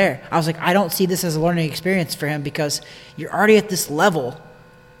he was there. I was like, I don't see this as a learning experience for him because you're already at this level.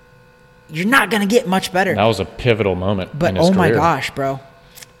 You're not going to get much better. That was a pivotal moment But in his oh my career. gosh, bro.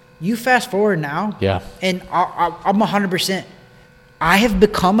 You fast forward now. Yeah. And I'm 100%. I have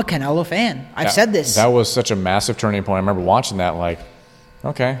become a Canelo fan. I've said this. That was such a massive turning point. I remember watching that like,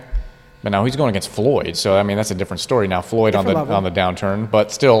 okay. But now he's going against Floyd. So, I mean, that's a different story. Now Floyd on the downturn.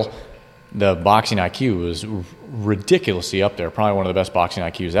 But still, the boxing IQ was ridiculously up there. Probably one of the best boxing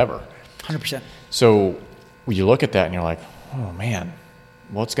IQs ever. 100%. So you look at that and you're like, oh, man,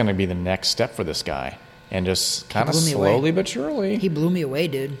 what's going to be the next step for this guy? And just kind of slowly but surely. He blew me away,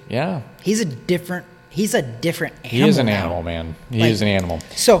 dude. Yeah. He's a different animal. He is an now. animal, man. He is an animal.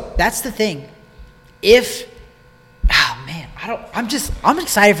 So that's the thing. I'm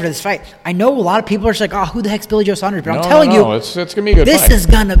excited for this fight. I know a lot of people are just like, oh, who the heck's Billy Joe Saunders? But I'm telling you, it's going to be a good this fight. is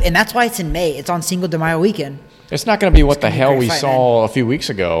gonna, and that's why it's in May. It's on Cinco de Mayo weekend. It's not going to be what the gonna be a hell great we fight, saw a few weeks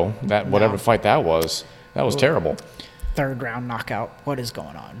ago. Whatever fight that was terrible. Third round knockout. What is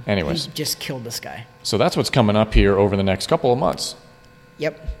going on? Anyways. He just killed this guy. So that's what's coming up here over the next couple of months.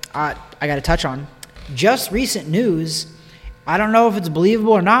 Yep. I got to touch on just recent news. I don't know if it's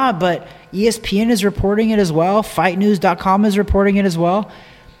believable or not, but ESPN is reporting it as well. FightNews.com is reporting it as well.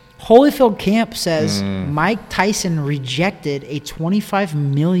 Holyfield Camp says Mike Tyson rejected a $25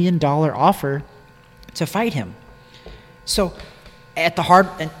 million offer to fight him. So, at the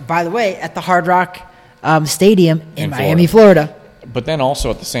Hard Rock Stadium in Miami, Florida. But then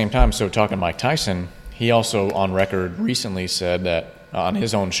also at the same time, so talking Mike Tyson, he also on record recently said that on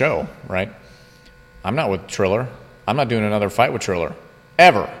his own show, right? I'm not with Triller. I'm not doing another fight with Triller.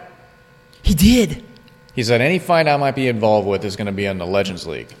 Ever. He did. He said any fight I might be involved with is going to be in the Legends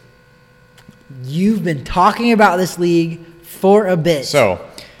League. You've been talking about this league for a bit. So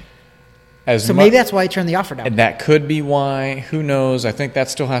maybe that's why he turned the offer down. That could be why. Who knows? I think that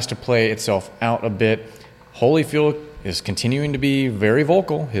still has to play itself out a bit. Holyfield is continuing to be very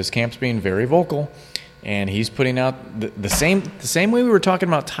vocal. His camp's being very vocal. And he's putting out the same way we were talking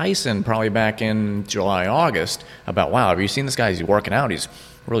about Tyson probably back in July, August, about, wow, have you seen this guy? He's working out. He's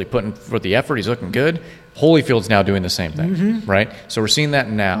really putting forth the effort. He's looking good. Holyfield's now doing the same thing, right? So we're seeing that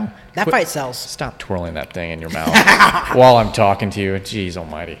now. That fight sells. Stop twirling that thing in your mouth while I'm talking to you. Jeez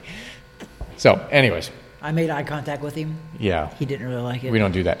almighty. So, anyways. I made eye contact with him. Yeah. He didn't really like it. We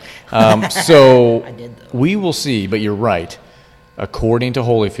don't do that. So I did, though. We will see, but you're right. According to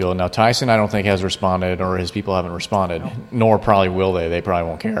Holyfield, now Tyson I don't think has responded, or his people haven't responded, nor probably will they. They probably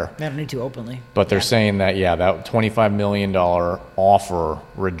won't care. They don't need to openly. But they're saying that, that $25 million offer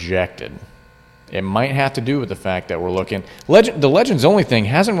rejected. It might have to do with the fact that we're looking. The Legends Only thing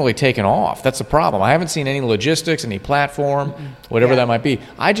hasn't really taken off. That's the problem. I haven't seen any logistics, any platform, whatever that might be.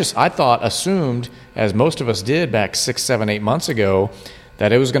 I assumed, as most of us did back 6, 7, 8 months ago,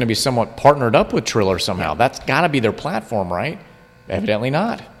 that it was going to be somewhat partnered up with Triller somehow. That's got to be their platform, right? Evidently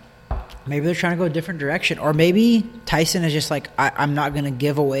not. Maybe they're trying to go a different direction. Or maybe Tyson is just like, I'm not going to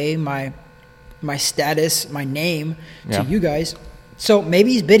give away my status, my name to you guys. So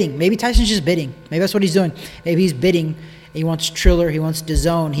maybe he's bidding. Maybe Tyson's just bidding. Maybe that's what he's doing. Maybe he's bidding. He wants Triller. He wants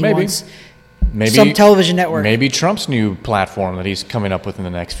DAZN. He wants some television network. Maybe Trump's new platform that he's coming up with in the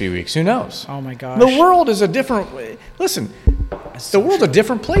next few weeks. Who knows? Oh, my gosh. The world is a different... Listen, the world's a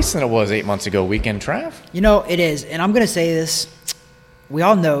different place than it was 8 months ago, Weekend Trav. You know, it is. And I'm going to say this. We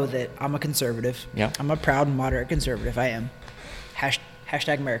all know that I'm a conservative. Yeah. I'm a proud and moderate conservative. I am.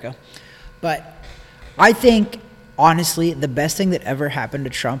 Hashtag America. But I think... honestly, the best thing that ever happened to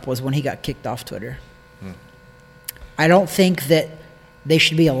Trump was when he got kicked off Twitter. I don't think that they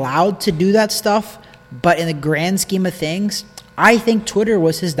should be allowed to do that stuff, but in the grand scheme of things, I think Twitter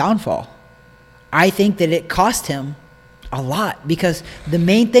was his downfall. I think that it cost him a lot because the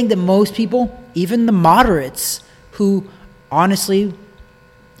main thing that most people, even the moderates, who honestly,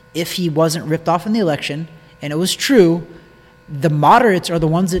 if he wasn't ripped off in the election, and it was true, the moderates are the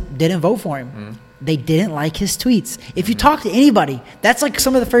ones that didn't vote for him. They didn't like his tweets. If you talk to anybody, that's like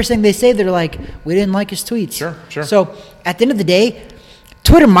some of the first thing they say. They're like, we didn't like his tweets. Sure. So at the end of the day,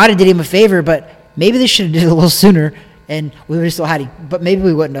 Twitter might have did him a favor, but maybe they should have did it a little sooner, and we would have still had him. But maybe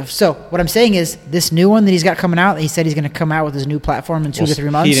we wouldn't have. So what I'm saying is this new one that he's got coming out, he said he's going to come out with his new platform in 2 to 3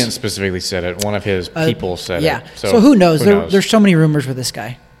 months. He didn't specifically say it. One of his people said it. Yeah. So who knows? There's so many rumors with this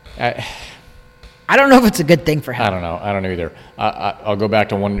guy. I don't know if it's a good thing for him. I don't know. I don't know either. I'll go back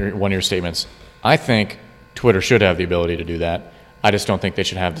to one of your statements. I think Twitter should have the ability to do that. I just don't think they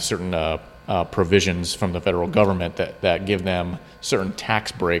should have the certain provisions from the federal government that give them certain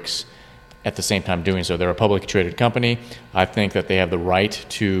tax breaks at the same time doing so. They're a publicly traded company. I think that they have the right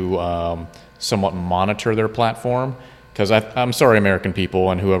to somewhat monitor their platform, because I'm sorry, American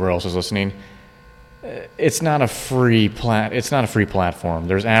people and whoever else is listening, it's not a free platform.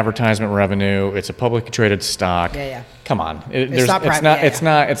 There's advertisement revenue. It's a publicly traded stock. Yeah. Come on. It's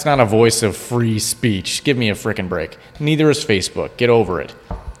not a voice of free speech. Give me a freaking break. Neither is Facebook. Get over it.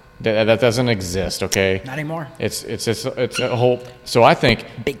 That doesn't exist, okay? Not anymore. It's a whole. So I think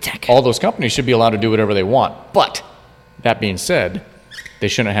big tech. All those companies should be allowed to do whatever they want. But that being said, they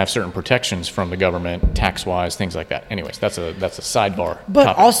shouldn't have certain protections from the government, tax-wise, things like that. Anyways, that's a sidebar. But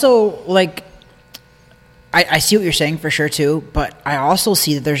topic. Also, like, I see what you're saying for sure too. But I also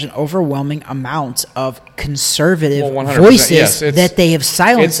see that there's an overwhelming amount of conservative 100%, voices yes, that they have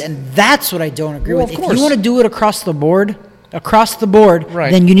silenced, and that's what I don't agree with. of If course. you want to do it across the board,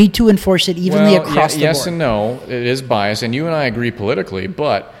 Right. then you need to enforce it evenly across the board. Yes and no. It is biased, and you and I agree politically,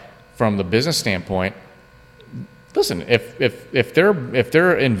 but from the business standpoint, listen, if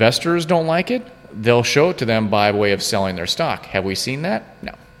their investors don't like it, they'll show it to them by way of selling their stock. Have we seen that?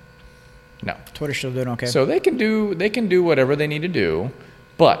 No. Twitter's still doing okay. So they can do whatever they need to do,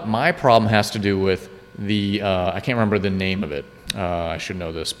 but my problem has to do with the I can't remember the name of it. I should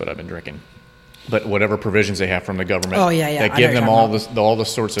know this, but I've been drinking. But whatever provisions they have from the government that give them all the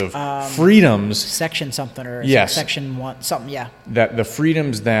sorts of freedoms. Section something or yes. Section 1 something, yeah. That the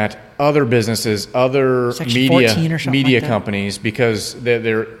freedoms that other businesses, other Section 14 or something media like that. companies, because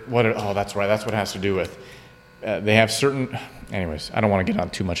they're that's right. That's what it has to do with. They have certain. Anyways, I don't want to get on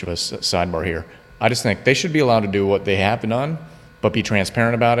too much of a sidebar here. I just think they should be allowed to do what they have done, but be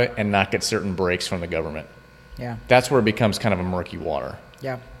transparent about it and not get certain breaks from the government. Yeah. That's where it becomes kind of a murky water.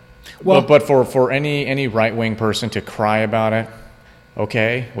 Yeah. Well, but for any right-wing person to cry about it,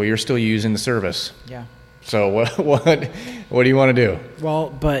 okay, well, you're still using the service. Yeah. So what do you want to do? Well,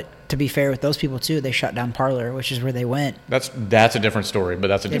 but to be fair with those people too, they shut down Parler, which is where they went. That's a different story, but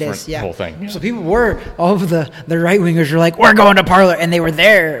that's a different whole thing. So people all of the right-wingers were like, we're going to Parler, and they were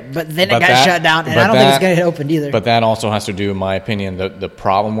there, but then it got shut down, and I don't think it's going to get opened either. But that also has to do, in my opinion, the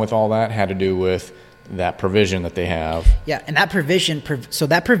problem with all that had to do with that provision that they have. Yeah, and that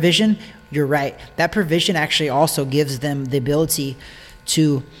provision, you're right. That provision actually also gives them the ability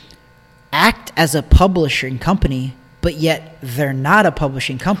to act as a publishing company, but yet they're not a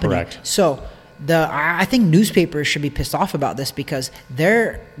publishing company. Correct. So I think newspapers should be pissed off about this because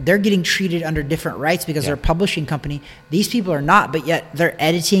they're getting treated under different rights because they're a publishing company. These people are not, but yet they're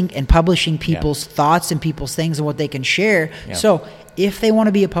editing and publishing people's thoughts and people's things and what they can share. Yeah. So if they want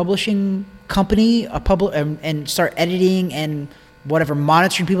to be a publishing company, and start editing and whatever,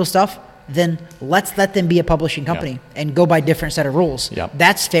 monitoring people's stuff, then let's let them be a publishing company and go by different set of rules. Yep.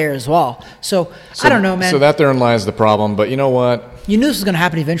 That's fair as well. So I don't know, man. So that therein lies the problem. But you know what? You knew this was going to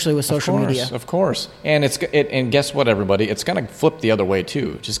happen eventually with social media. Of course. And and guess what, everybody? It's going to flip the other way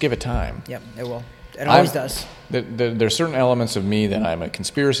too. Just give it time. Yep, it will. It always does. There's certain elements of me that I'm a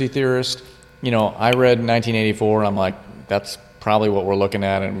conspiracy theorist. You know, I read 1984 and I'm like, that's probably what we're looking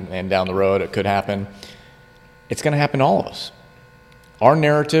at, and down the road it could happen. It's going to happen to all of us. Our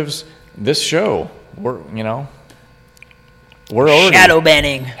narratives, this show, we're already shadow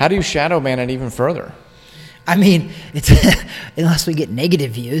banning. How do you shadow ban it even further? I mean, it's unless we get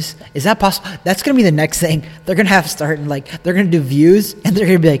negative views. Is that possible? That's going to be the next thing. They're going to have starting they're going to do views, and they're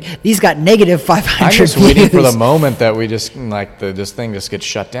going to be like, these got negative 500 I'm just views. waiting for the moment that we just this thing just gets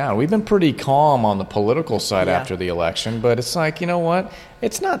shut down. We've been pretty calm on the political side after the election, but it's like, you know what?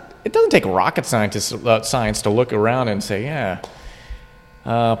 It doesn't take rocket science to look around and say,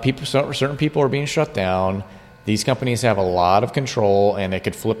 certain people are being shut down. These companies have a lot of control, and it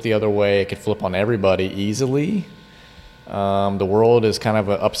could flip the other way. It could flip on everybody easily. The world is kind of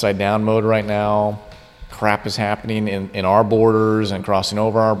an upside-down mode right now. Crap is happening in our borders and crossing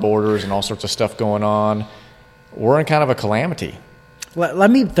over our borders and all sorts of stuff going on. We're in kind of a calamity. Let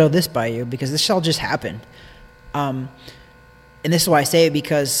me throw this by you because this all just happened. And this is why I say it,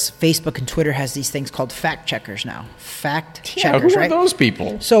 because Facebook and Twitter has these things called fact checkers now. Fact checkers, who right? are those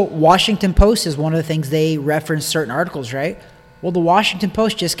people? So Washington Post is one of the things they reference certain articles, right? Well, the Washington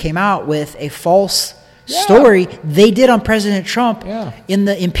Post just came out with a false story they did on President Trump in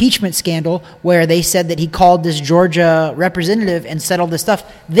the impeachment scandal, where they said that he called this Georgia representative and said all this stuff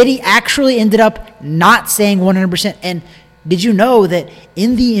that he actually ended up not saying 100%. And did you know that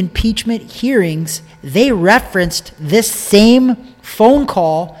in the impeachment hearings, they referenced this same phone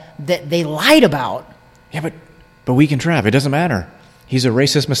call that they lied about? Yeah, but we can Trav. It doesn't matter. He's a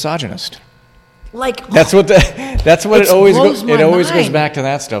racist misogynist. Like That's what it always goes. my It always goes mind. back to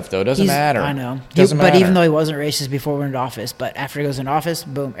that stuff, though. Doesn't matter. I know. Doesn't But matter. even though he wasn't racist before he went into office, but after he goes into office,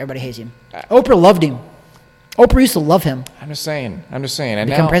 boom, everybody hates him. Oprah loved him. Oprah used to love him. I'm just saying. And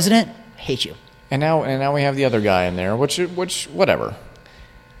Become now, president, hate you. and now we have the other guy in there, which whatever.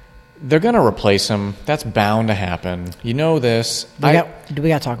 They're gonna replace him. That's bound to happen. You know this. We got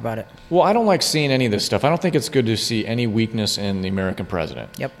to talk about it. Well, I don't like seeing any of this stuff. I don't think it's good to see any weakness in the American president.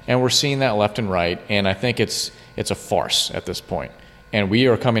 Yep. And we're seeing that left and right, and I think it's a farce at this point. And we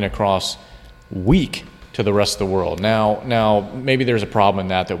are coming across weak to the rest of the world. Now maybe there's a problem in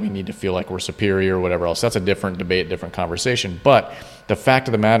that we need to feel like we're superior or whatever else. That's a different debate, different conversation. But the fact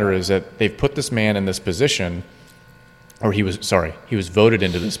of the matter is that they've put this man in this position, or he was voted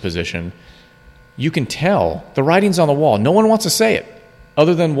into this position. You can tell the writing's on the wall. No one wants to say it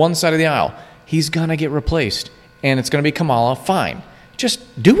other than one side of the aisle. He's going to get replaced, and it's going to be Kamala. Fine.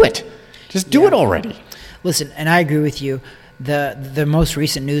 Just do it. Just do it already. Listen, and I agree with you. The most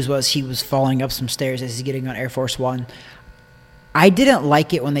recent news was he was falling up some stairs as he's getting on Air Force One. I didn't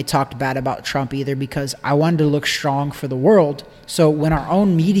like it when they talked bad about Trump either, because I wanted to look strong for the world. So when our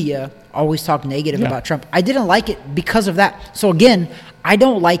own media always talk negative about Trump, I didn't like it because of that. So again, I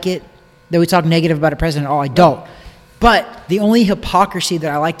don't like it that we talk negative about a president at all. I don't. But the only hypocrisy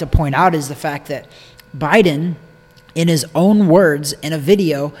that I like to point out is the fact that Biden, in his own words in a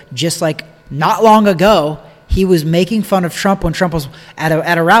video, just like not long ago, he was making fun of Trump when Trump was at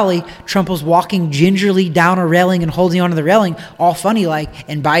a rally. Trump was walking gingerly down a railing and holding onto the railing, all funny like.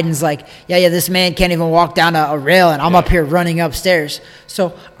 And Biden's like, yeah, this man can't even walk down a rail, and I'm up here running upstairs.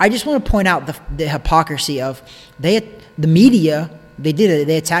 So I just want to point out the hypocrisy of the media. They did it.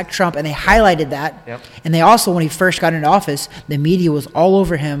 They attacked Trump, and they highlighted that. Yep. And they also, when he first got into office, the media was all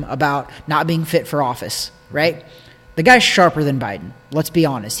over him about not being fit for office, right? The guy's sharper than Biden. Let's be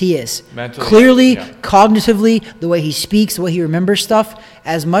honest. He is. Mentally, Clearly, yeah. cognitively, the way he speaks, the way he remembers stuff,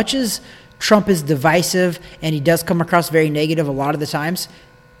 as much as Trump is divisive and he does come across very negative a lot of the times,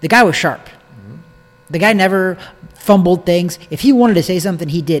 the guy was sharp. Mm-hmm. The guy never fumbled things. If he wanted to say something,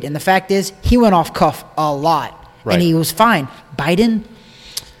 he did. And the fact is, he went off cuff a lot. Right. And he was fine. Biden,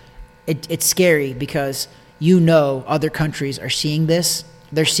 it's scary because other countries are seeing this.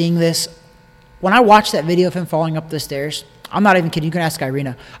 They're seeing this. When I watched that video of him falling up the stairs, I'm not even kidding. You can ask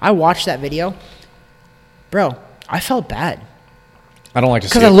Irina. I watched that video. Bro, I felt bad. I don't like to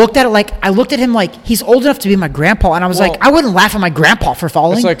see Because I looked at him like he's old enough to be my grandpa, and I was Well, like, I wouldn't laugh at my grandpa for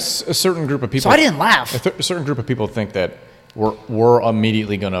falling. It's like a certain group of people. So I didn't laugh. A certain group of people think that we're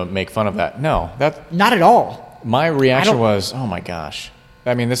immediately going to make fun of that. No, Not at all. my reaction was, oh my gosh.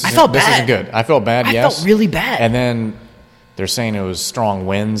 I mean, this felt isn't bad. good. I felt bad. I Yes, felt really bad. And then they're saying it was strong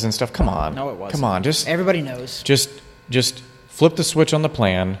winds and stuff. Come on. No, it wasn't. Come on, Everybody knows. just flip the switch on the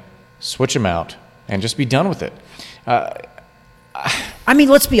plan, switch them out, and just be done with it. I mean,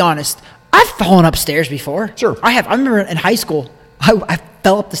 let's be honest. I've fallen upstairs before. Sure. I have. I remember in high school, I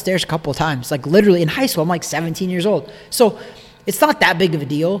fell up the stairs a couple of times. Like literally in high school, I'm like 17 years old. So it's not that big of a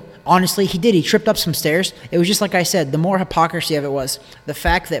deal. Honestly, he tripped up some stairs. It was just like I said, the more hypocrisy of it was the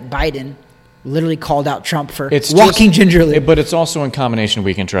fact that Biden literally called out Trump for walking gingerly. But it's also in combination,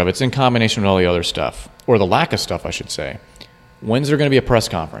 Weekend Trev. It's in combination with all the other stuff, or the lack of stuff, I should say. When's there going to be a press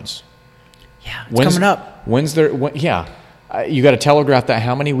conference? Yeah, it's coming up. You got to telegraph that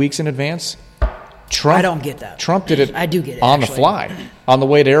how many weeks in advance? Trump, I don't get that. Trump did it. I do get it, on actually. the fly, on the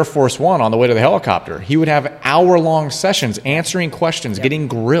way to Air Force One, on the way to the helicopter. He would have hour-long sessions answering questions, getting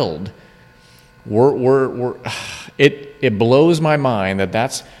grilled. It blows my mind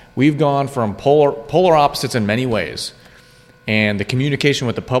that we've gone from polar opposites in many ways, and the communication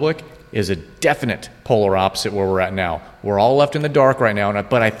with the public is a definite polar opposite where we're at now. We're all left in the dark right now,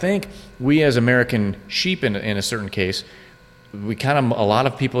 but I think we as American sheep, in a certain case, a lot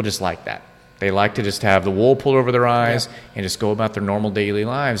of people just like that. They like to just have the wool pulled over their eyes and just go about their normal daily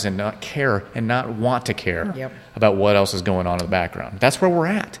lives and not care and not want to care about what else is going on in the background. That's where we're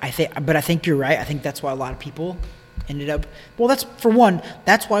at. I think you're right. I think that's why a lot of people ended up. Well, that's for one.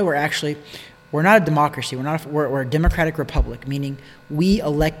 That's why we're not a democracy. We're a democratic republic, meaning we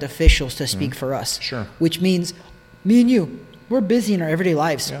elect officials to speak for us. Sure. Which means me and you, we're busy in our everyday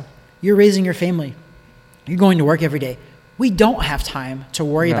lives. Yeah. You're raising your family. You're going to work every day. We don't have time to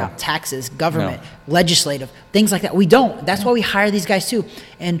worry about taxes, government, legislative, things like that. We don't. That's why we hire these guys too.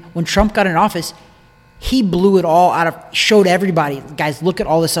 And when Trump got in office, he blew it all showed everybody, guys, look at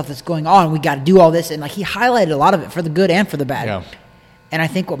all this stuff that's going on. We got to do all this. And he highlighted a lot of it for the good and for the bad. Yeah. And I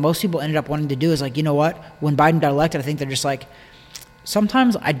think what most people ended up wanting to do is you know what? When Biden got elected, I think they're just like,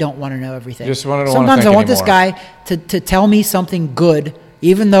 sometimes I don't want to know everything. Just don't wanna Sometimes think I want this anymore. guy to tell me something good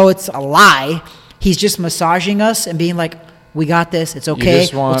even though it's a lie. He's just massaging us and being like, we got this. It's okay.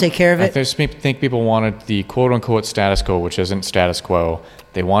 We'll take care of it. I just think people wanted the quote-unquote status quo, which isn't status quo.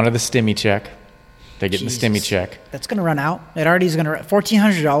 They wanted the stimmy check. They're getting the stimmy check. That's going to run out. It already is going to run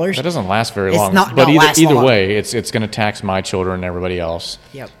 $1,400. That doesn't last very long. Not but either long. way, it's going to tax my children and everybody else.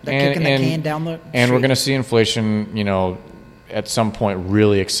 Yep. They're kicking the can down the street. And we're going to see inflation, at some point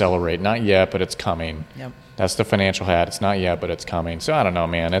really accelerate. Not yet, but it's coming. Yep. That's the financial hat. It's not yet, but it's coming. So I don't know,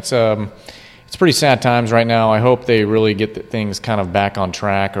 man. It's pretty sad times right now. I hope they really get things kind of back on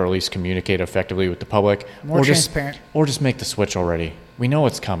track, or at least communicate effectively with the public. More transparent. Or just make the switch already. We know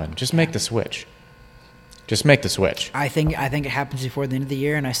it's coming. Just make the switch. Just make the switch. I think it happens before the end of the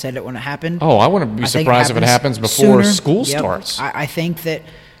year, and I said it when it happened. Oh, I wouldn't be surprised if it happens before school starts. I think that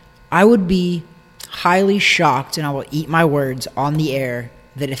I would be highly shocked, and I will eat my words on the air,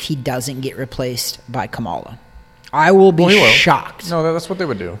 that if he doesn't get replaced by Kamala. I will be shocked. No, that's what they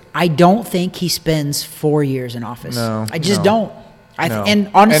would do. I don't think he spends 4 years in office. No, I just don't. And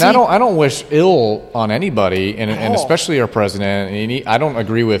and honestly, I don't wish ill on anybody, and especially our president. And I don't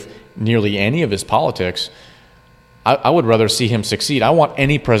agree with nearly any of his politics. I would rather see him succeed. I want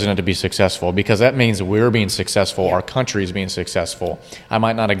any president to be successful, because that means we're being successful, our country's being successful. I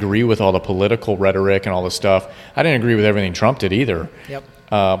might not agree with all the political rhetoric and all this stuff. I didn't agree with everything Trump did either. Yep.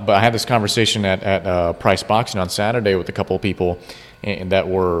 But I had this conversation at Price Boxing on Saturday with a couple of people, and that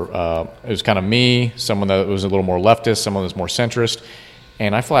were it was kind of me, someone that was a little more leftist, someone that was more centrist,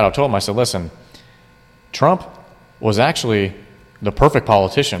 and I flat out told him, I said, listen, Trump was actually the perfect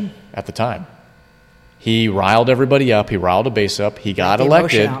politician at the time. He riled everybody up. He riled a base up. He got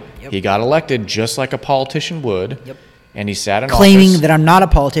elected. Yep. He got elected just like a politician would. Yep. And he sat in claiming office. that I'm not a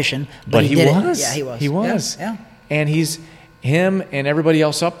politician, but he was. Yeah, he was. He was. Yeah. And him and everybody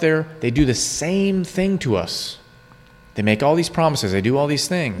else up there, they do the same thing to us. They make all these promises. They do all these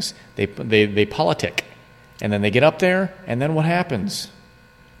things. They politic. And then they get up there, and then what happens?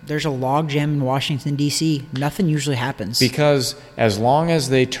 There's a logjam in Washington, D.C. Nothing usually happens. Because as long as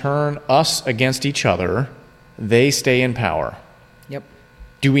they turn us against each other, they stay in power. Yep.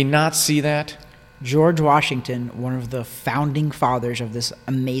 Do we not see that? George Washington, one of the founding fathers of this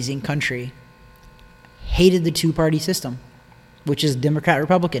amazing country, hated the two-party system, which is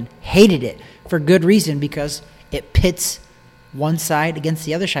Democrat-Republican. Hated it for good reason, because it pits one side against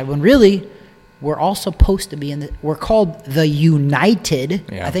the other side, when really we're all supposed to be we're called the United.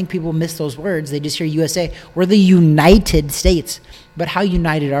 Yeah. I think people miss those words. They just hear USA. We're the United States. But how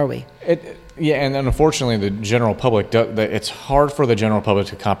united are we? And unfortunately, the general public, it's hard for the general public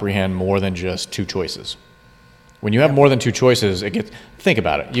to comprehend more than just two choices. When you have more than two choices, think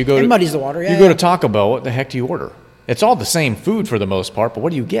about it. It muddies the water. You go to Taco Bell, what the heck do you order? It's all the same food for the most part, but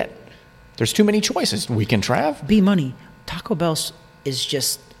what do you get? There's too many choices. Weekend Trav? B-Money. Taco Bell is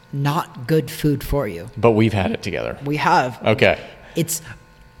just not good food for you. But we've had it together. We have. Okay.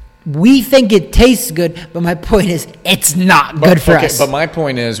 We think it tastes good, but my point is it's not good for us. But my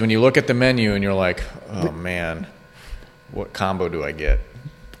point is, when you look at the menu and you're like, oh man, what combo do I get?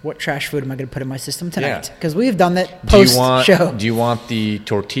 What trash food am I going to put in my system tonight? Yeah. Because we've done that post-show. Do you want the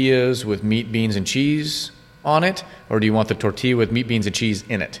tortillas with meat, beans, and cheese on it? Or do you want the tortilla with meat, beans, and cheese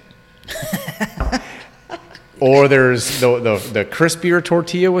in it? Or there's the crispier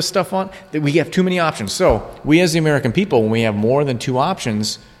tortilla with stuff on. We have too many options. So we as the American people, when we have more than two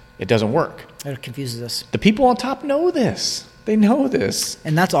options, it doesn't work. It confuses us. The people on top know this. They know this.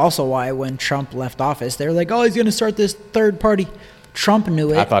 And that's also why when Trump left office, they were like, oh, he's going to start this third party. Trump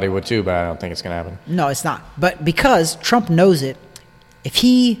knew it. I thought he would too, but I don't think it's going to happen. No, it's not. But because Trump knows it, if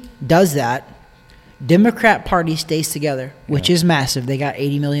he does that, Democrat Party stays together, which is massive. They got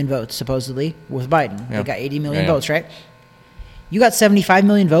 80 million votes, supposedly, with Biden. Yeah. They got 80 million votes, right? You got 75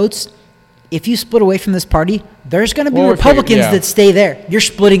 million votes. If you split away from this party, there's going to be Republicans that stay there. You're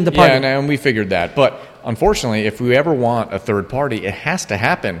splitting the party. Yeah, and we figured that. But unfortunately, if we ever want a third party, it has to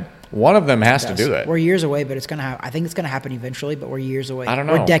happen. One of them has to do it. We're years away, but it's going to happen. I think it's going to happen eventually, but we're years away. I don't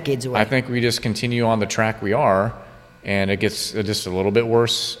know. We're decades away. I think we just continue on the track we are, and it gets just a little bit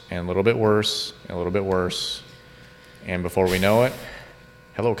worse, and a little bit worse, and a little bit worse. And before we know it,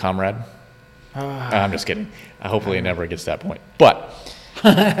 hello, comrade. I'm just kidding. Hopefully it never gets to that point. But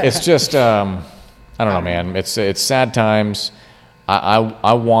it's just, I don't know, man. It's sad times.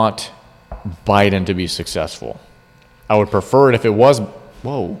 I want Biden to be successful. I would prefer it if it was,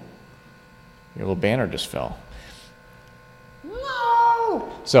 whoa, your little banner just fell.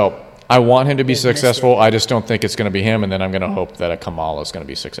 No! So I want him to be successful. I just don't think it's going to be him, and then I'm going to hope that a Kamala is going to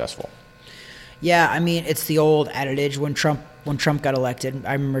be successful. Yeah, I mean, it's the old adage when Trump got elected.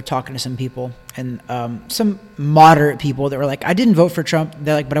 I remember talking to some people and some moderate people that were like, I didn't vote for Trump.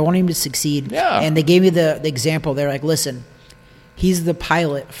 They're like, but I want him to succeed. Yeah. And they gave me the example. They're like, listen, he's the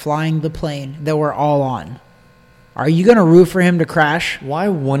pilot flying the plane that we're all on. Are you going to root for him to crash? Why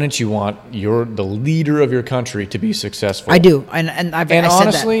wouldn't you want the leader of your country to be successful? I do. And I said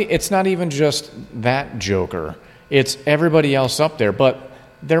honestly, that. it's not even just that joker. It's everybody else up there. But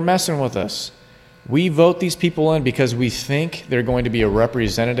they're messing with us. We vote these people in because we think they're going to be a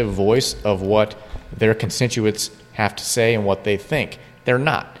representative voice of what their constituents have to say and what they think. They're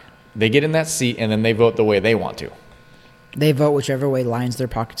not. They get in that seat and then they vote the way they want to. They vote whichever way lines their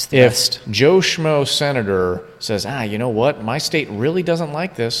pockets the If best. Joe Schmo senator says, you know what, my state really doesn't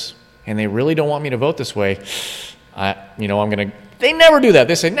like this and they really don't want me to vote this way, they never do that.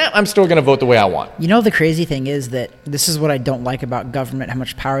 They say, I'm still going to vote the way I want. You know, the crazy thing is that this is what I don't like about government, how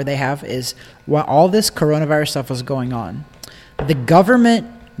much power they have, is while all this coronavirus stuff was going on, the government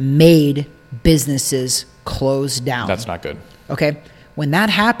made businesses close down. That's not good. Okay? When that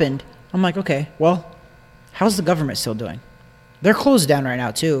happened, I'm like, okay, well, how's the government still doing? They're closed down right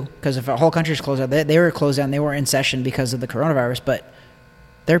now, too, because if a whole country's closed down, they were closed down. They were in session because of the coronavirus, but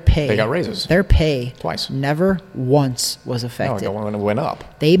their pay. They got raises. Their pay. Twice. Never once was affected. No, it went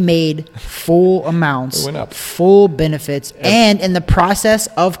up. They made full amounts, It went up. full benefits, and in the process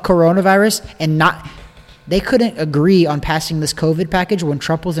of coronavirus, they couldn't agree on passing this COVID package when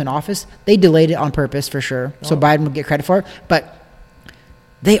Trump was in office. They delayed it on purpose for sure, so Biden would get credit for it. But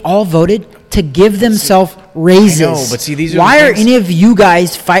they all voted to give themselves raises. I know, but see, these are why the are things- any of you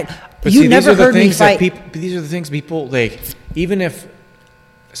guys fight? But You see, never heard me fight. These are the things people, like, even if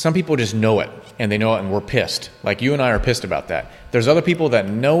some people just know it and they know it and we're pissed. Like you and I are pissed about that. There's other people that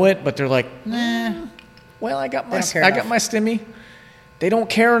know it, but they're like, well, I got my stimmy. They don't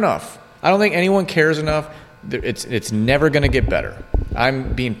care enough. I don't think anyone cares enough. It's never going to get better.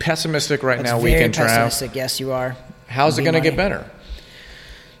 I'm being pessimistic right now. Very Weekend Trav. pessimistic. Yes, you are. How's it going to get B-money. better?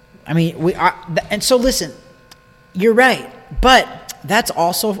 I mean, we are, and so listen, you're right, but that's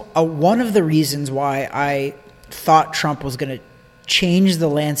also one of the reasons why I thought Trump was going to change the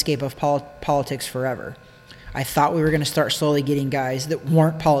landscape of politics forever. I thought we were going to start slowly getting guys that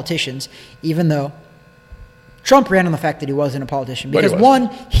weren't politicians, even though Trump ran on the fact that he wasn't a politician. Because one,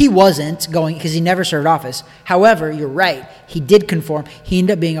 he wasn't going, because he never served office. However, you're right, he did conform. He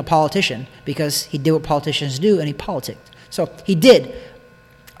ended up being a politician because he did what politicians do, and he politicked. So he did.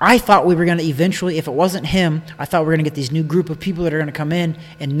 I thought we were going to eventually, if it wasn't him, I thought we were going to get these new group of people that are going to come in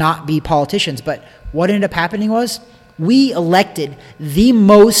and not be politicians. But what ended up happening was we elected the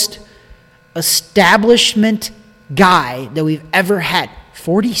most establishment guy that we've ever had.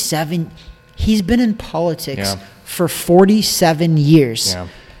 47, he's been in politics for 47 years. Yeah.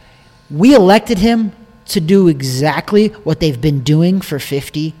 We elected him to do exactly what they've been doing for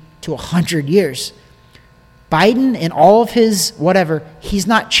 50 to 100 years. Biden and all of his whatever, he's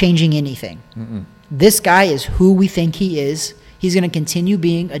not changing anything. This guy is who we think he is. He's going to continue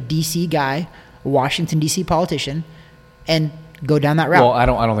being a D.C. guy, a Washington, D.C. politician, and go down that route. Well, I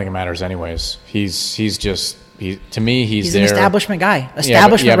don't think it matters anyways. To me, he's an there. establishment guy.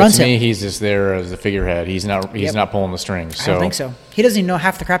 Establishment runs but to me, him. he's just there as the figurehead. He's not pulling the strings. I So. don't think so. He doesn't even know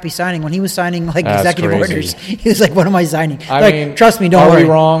half the crap he's signing. When he was signing like That's executive crazy. orders, he was like, "What am I signing?" I like, mean, trust me, don't worry. Are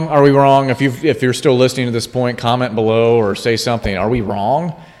we wrong? Are we wrong? If you're still listening to this point, comment below or say something. Are we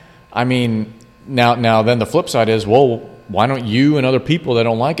wrong? I mean, now then the flip side is, well, why don't you and other people that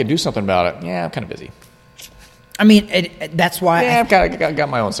don't like it do something about it? Yeah, I'm kind of busy. I mean, that's why. Yeah, I've got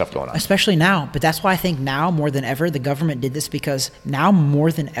my own stuff going on. Especially now. But that's why I think now more than ever, the government did this, because now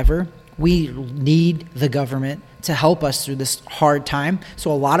more than ever, we need the government to help us through this hard time.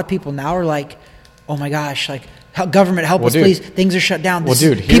 So a lot of people now are like, oh my gosh, like, government, help us, please. Things are shut down.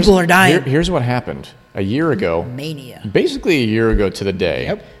 People are dying. Here's what happened. A year ago, Mania. Basically a year ago to the day,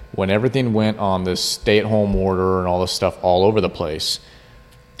 Yep. when everything went on this stay-at-home order and all this stuff all over the place,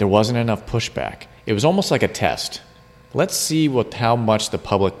 there wasn't enough pushback. It was almost like a test. Let's see how much the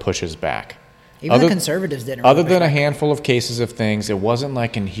public pushes back. Even the conservatives didn't. Other than a handful of cases of things, it wasn't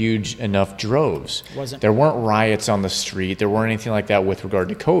like in huge enough droves. Wasn't. There weren't riots on the street. There weren't anything like that with regard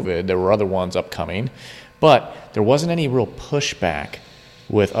to COVID. There were other ones upcoming. But there wasn't any real pushback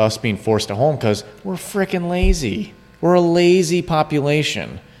with us being forced to home because we're freaking lazy. We're a lazy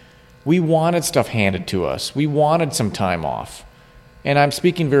population. We wanted stuff handed to us. We wanted some time off. And I'm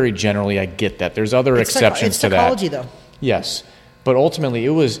speaking very generally. I get that. There's other exceptions to that. It's psychology, though. Yes. But ultimately,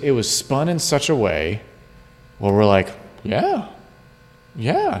 it was spun in such a way where we're like, yeah.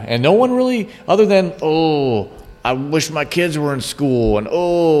 And no one really, other than, I wish my kids were in school, and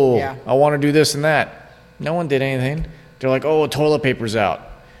I want to do this and that. No one did anything. They're like, toilet paper's out.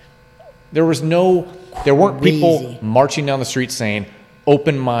 There weren't people marching down the street saying,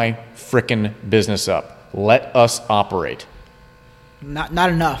 open my frickin' business up. Let us operate. Not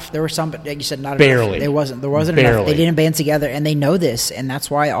enough. There were some, but like you said, not Barely. enough. There wasn't enough. They didn't band together, and they know this, and that's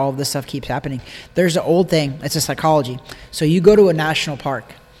why all of this stuff keeps happening. There's an old thing. It's a psychology. So you go to a national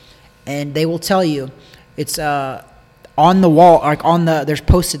park, and they will tell you, it's on the wall, like there's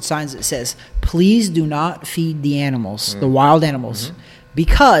posted signs that says, please do not feed the animals, the wild animals,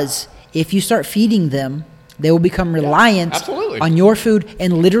 because if you start feeding them, they will become reliant on your food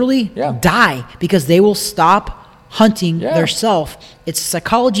and literally die because they will stop hunting their self. It's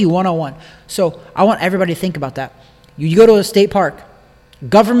psychology 101. So I want everybody to think about that. You go to a state park,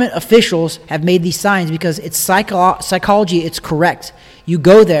 government officials have made these signs because it's psychology, it's correct. You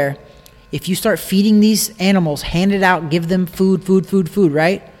go there, if you start feeding these animals, hand it out, give them food,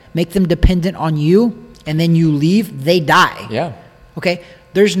 right? Make them dependent on you, and then you leave, they die. Yeah. Okay?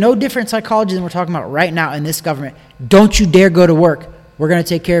 There's no different psychology than we're talking about right now in this government. Don't you dare go to work. We're going to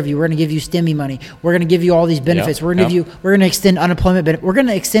take care of you. We're going to give you STEMI money. We're going to give you all these benefits. We're going to extend unemployment benefits. We're going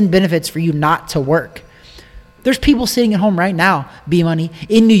to extend benefits for you not to work. There's people sitting at home right now, B-Money.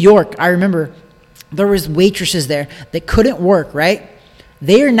 In New York, I remember there was waitresses there that couldn't work, right?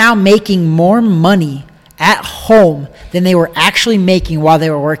 They are now making more money at home than they were actually making while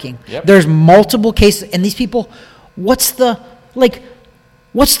they were working. Yep. There's multiple cases. And these people, what's the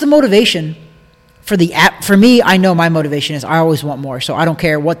motivation? For me, I know my motivation is I always want more. So I don't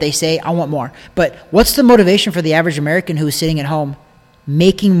care what they say, I want more. But what's the motivation for the average American who is sitting at home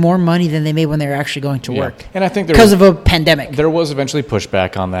making more money than they made when they were actually going to work? And I think because of a pandemic. There was eventually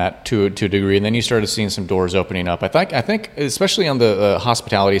pushback on that to a degree, and then you started seeing some doors opening up. I think especially on the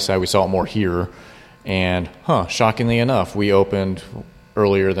hospitality side, we saw it more here. And shockingly enough, we opened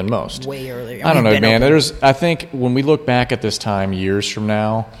earlier than most. Way earlier. I don't know, man. I think when we look back at this time years from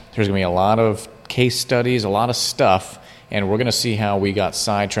now, there's going to be a lot of case studies, a lot of stuff, and we're going to see how we got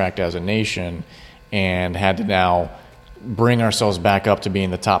sidetracked as a nation and had to now bring ourselves back up to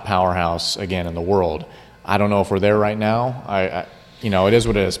being the top powerhouse again in the world. I don't know if we're there right now. It is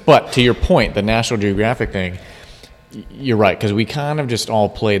what it is. But to your point, the National Geographic thing, you're right, because we kind of just all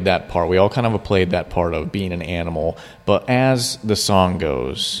played that part. We all kind of played that part of being an animal. But as the song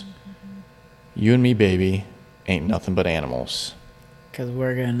goes, you and me, baby, ain't nothing but animals. Because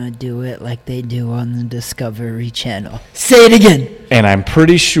we're going to do it like they do on the Discovery Channel. Say it again. And I'm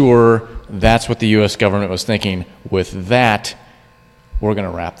pretty sure that's what the U.S. government was thinking. With that, we're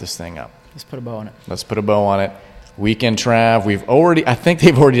going to wrap this thing up. Let's put a bow on it. Weekend Trav. I think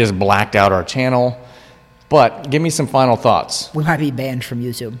they've already just blacked out our channel. But give me some final thoughts. We might be banned from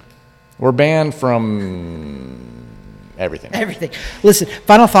YouTube. We're banned from everything. Everything. Listen,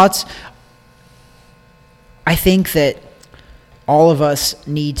 final thoughts. I think that all of us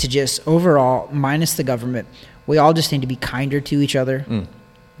need to just, overall, minus the government, we all just need to be kinder to each other.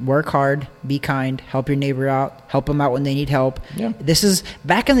 Work hard, be kind, help your neighbor out, help them out when they need help. Yeah. This is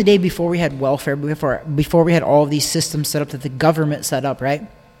back in the day before we had welfare, before we had all of these systems set up that the government set up, right?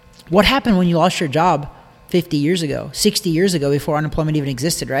 What happened when you lost your job 50 years ago, 60 years ago, before unemployment even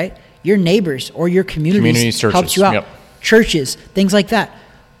existed, right? Your neighbors or your communities helped you out. Yep. Churches, things like that.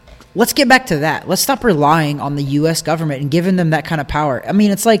 Let's get back to that. Let's stop relying on the U.S. government and giving them that kind of power. I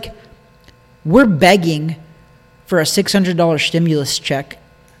mean, it's like we're begging for a $600 stimulus check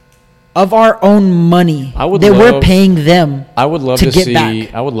of our own money we're paying them. I would love to get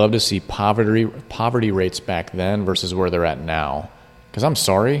back. I would love to see poverty rates back then versus where they're at now. Because I'm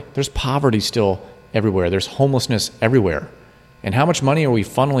sorry, there's poverty still everywhere. There's homelessness everywhere. And how much money are we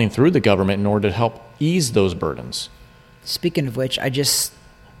funneling through the government in order to help ease those burdens? Speaking of which, I just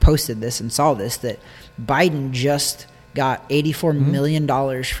posted this and saw this, that Biden just got $84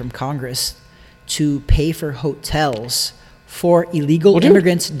 million from Congress to pay for hotels for illegal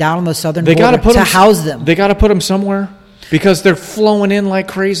immigrants down on the southern border to house them. They got to put them somewhere because they're flowing in like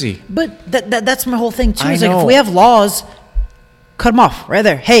crazy. But that's my whole thing too. It's like if we have laws, cut them off right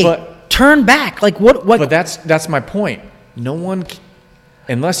there. Hey, turn back. Like what? But that's my point. No one,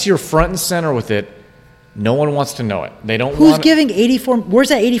 unless you're front and center with it, no one wants to know it. They don't. Who's giving 84? Where's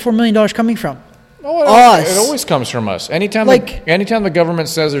that $84 million coming from? Us. It always comes from us. Anytime the government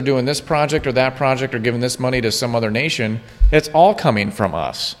says they're doing this project or that project or giving this money to some other nation, it's all coming from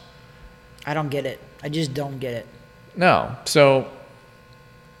us. I don't get it. I just don't get it. No. So,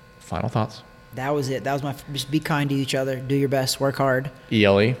 final thoughts. That was it. That was just be kind to each other. Do your best. Work hard.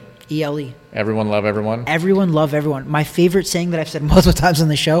 ELE. ELE. Everyone love everyone. Everyone love everyone. My favorite saying that I've said multiple times on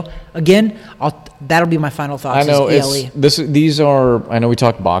the show. Again, that'll be my final thoughts. I know is ELE. these are. I know we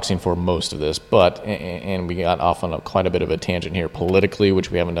talked boxing for most of this, but and we got off on quite a bit of a tangent here politically,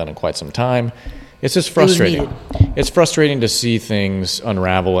 which we haven't done in quite some time. It's just frustrating. It's frustrating to see things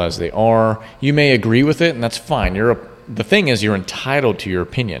unravel as they are. You may agree with it, and that's fine. The thing is, you're entitled to your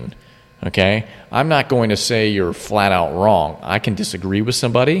opinion. Okay? I'm not going to say you're flat out wrong. I can disagree with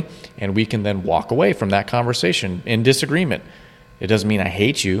somebody, and we can then walk away from that conversation in disagreement. It doesn't mean I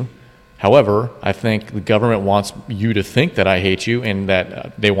hate you. However, I think the government wants you to think that I hate you, and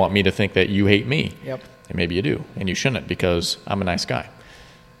that they want me to think that you hate me. Yep. And maybe you do, and you shouldn't, because I'm a nice guy.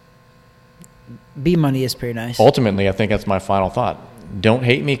 B Money is pretty nice. Ultimately, I think that's my final thought. Don't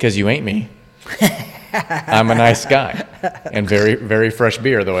hate me because you ain't me. I'm a nice guy. And very, very fresh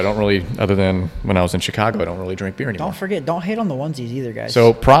beer, though I don't really, other than when I was in Chicago, I don't really drink beer anymore. Don't forget, don't hate on the onesies either, guys.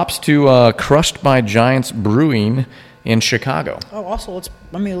 So props to Crushed by Giants Brewing in Chicago. Oh, also, let's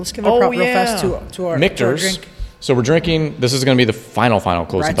give a prop real fast to our Michter's. drink. So we're drinking, this is going to be the final closing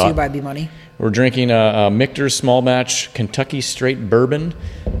Brought thought. to you by B Money. We're drinking a Michter's small batch Kentucky straight bourbon.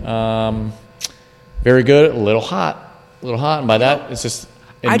 Very good, a little hot. And by that, it's just...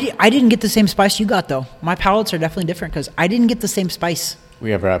 I didn't get the same spice you got, though. My palates are definitely different because I didn't get the same spice. We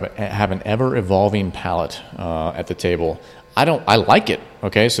have an ever-evolving palate at the table. I like it,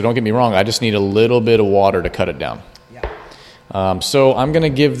 okay? So don't get me wrong. I just need a little bit of water to cut it down. Yeah. So I'm going to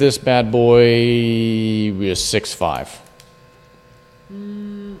give this bad boy a 6.5.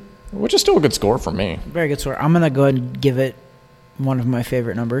 Which is still a good score for me. Very good score. I'm going to go ahead and give it one of my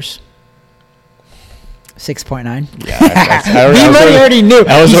favorite numbers. 6.9. Yeah, I already knew.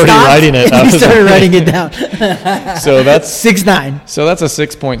 I was already writing it. He started writing it down. So that's 6.9. So that's a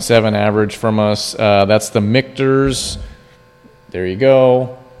 6.7 average from us. That's the Michter's. There you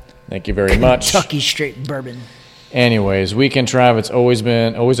go. Thank you very much. Kentucky straight bourbon. Anyways, Weekend Trav, it's always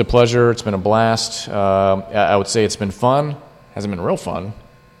a pleasure. It's been a blast. I would say it's been fun. Hasn't been real fun.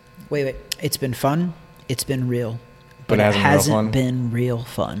 Wait. It's been fun. It's been real. But it hasn't been real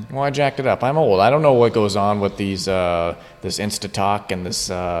fun. Well, I jacked it up. I'm old. I don't know what goes on with these this Insta-Talk and this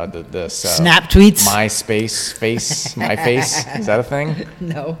Snap tweets. MySpace face. My face. Is that a thing?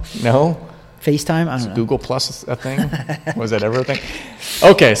 No. FaceTime? I don't know. Google Plus a thing? Was that ever a thing?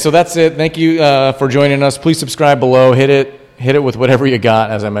 Okay, so that's it. Thank you for joining us. Please subscribe below. Hit it with whatever you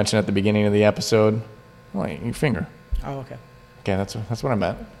got, as I mentioned at the beginning of the episode. Wait, your finger. Oh, okay. Okay, that's what I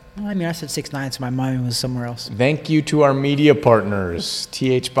meant. Well, I said 6.9, so my mind was somewhere else. Thank you to our media partners,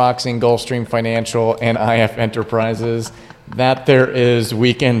 TH Boxing, Gulfstream Financial, and IF Enterprises. That there is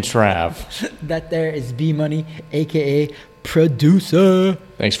Weekend Trav. That there is B Money, a.k.a. producer.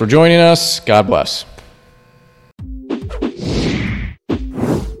 Thanks for joining us. God bless.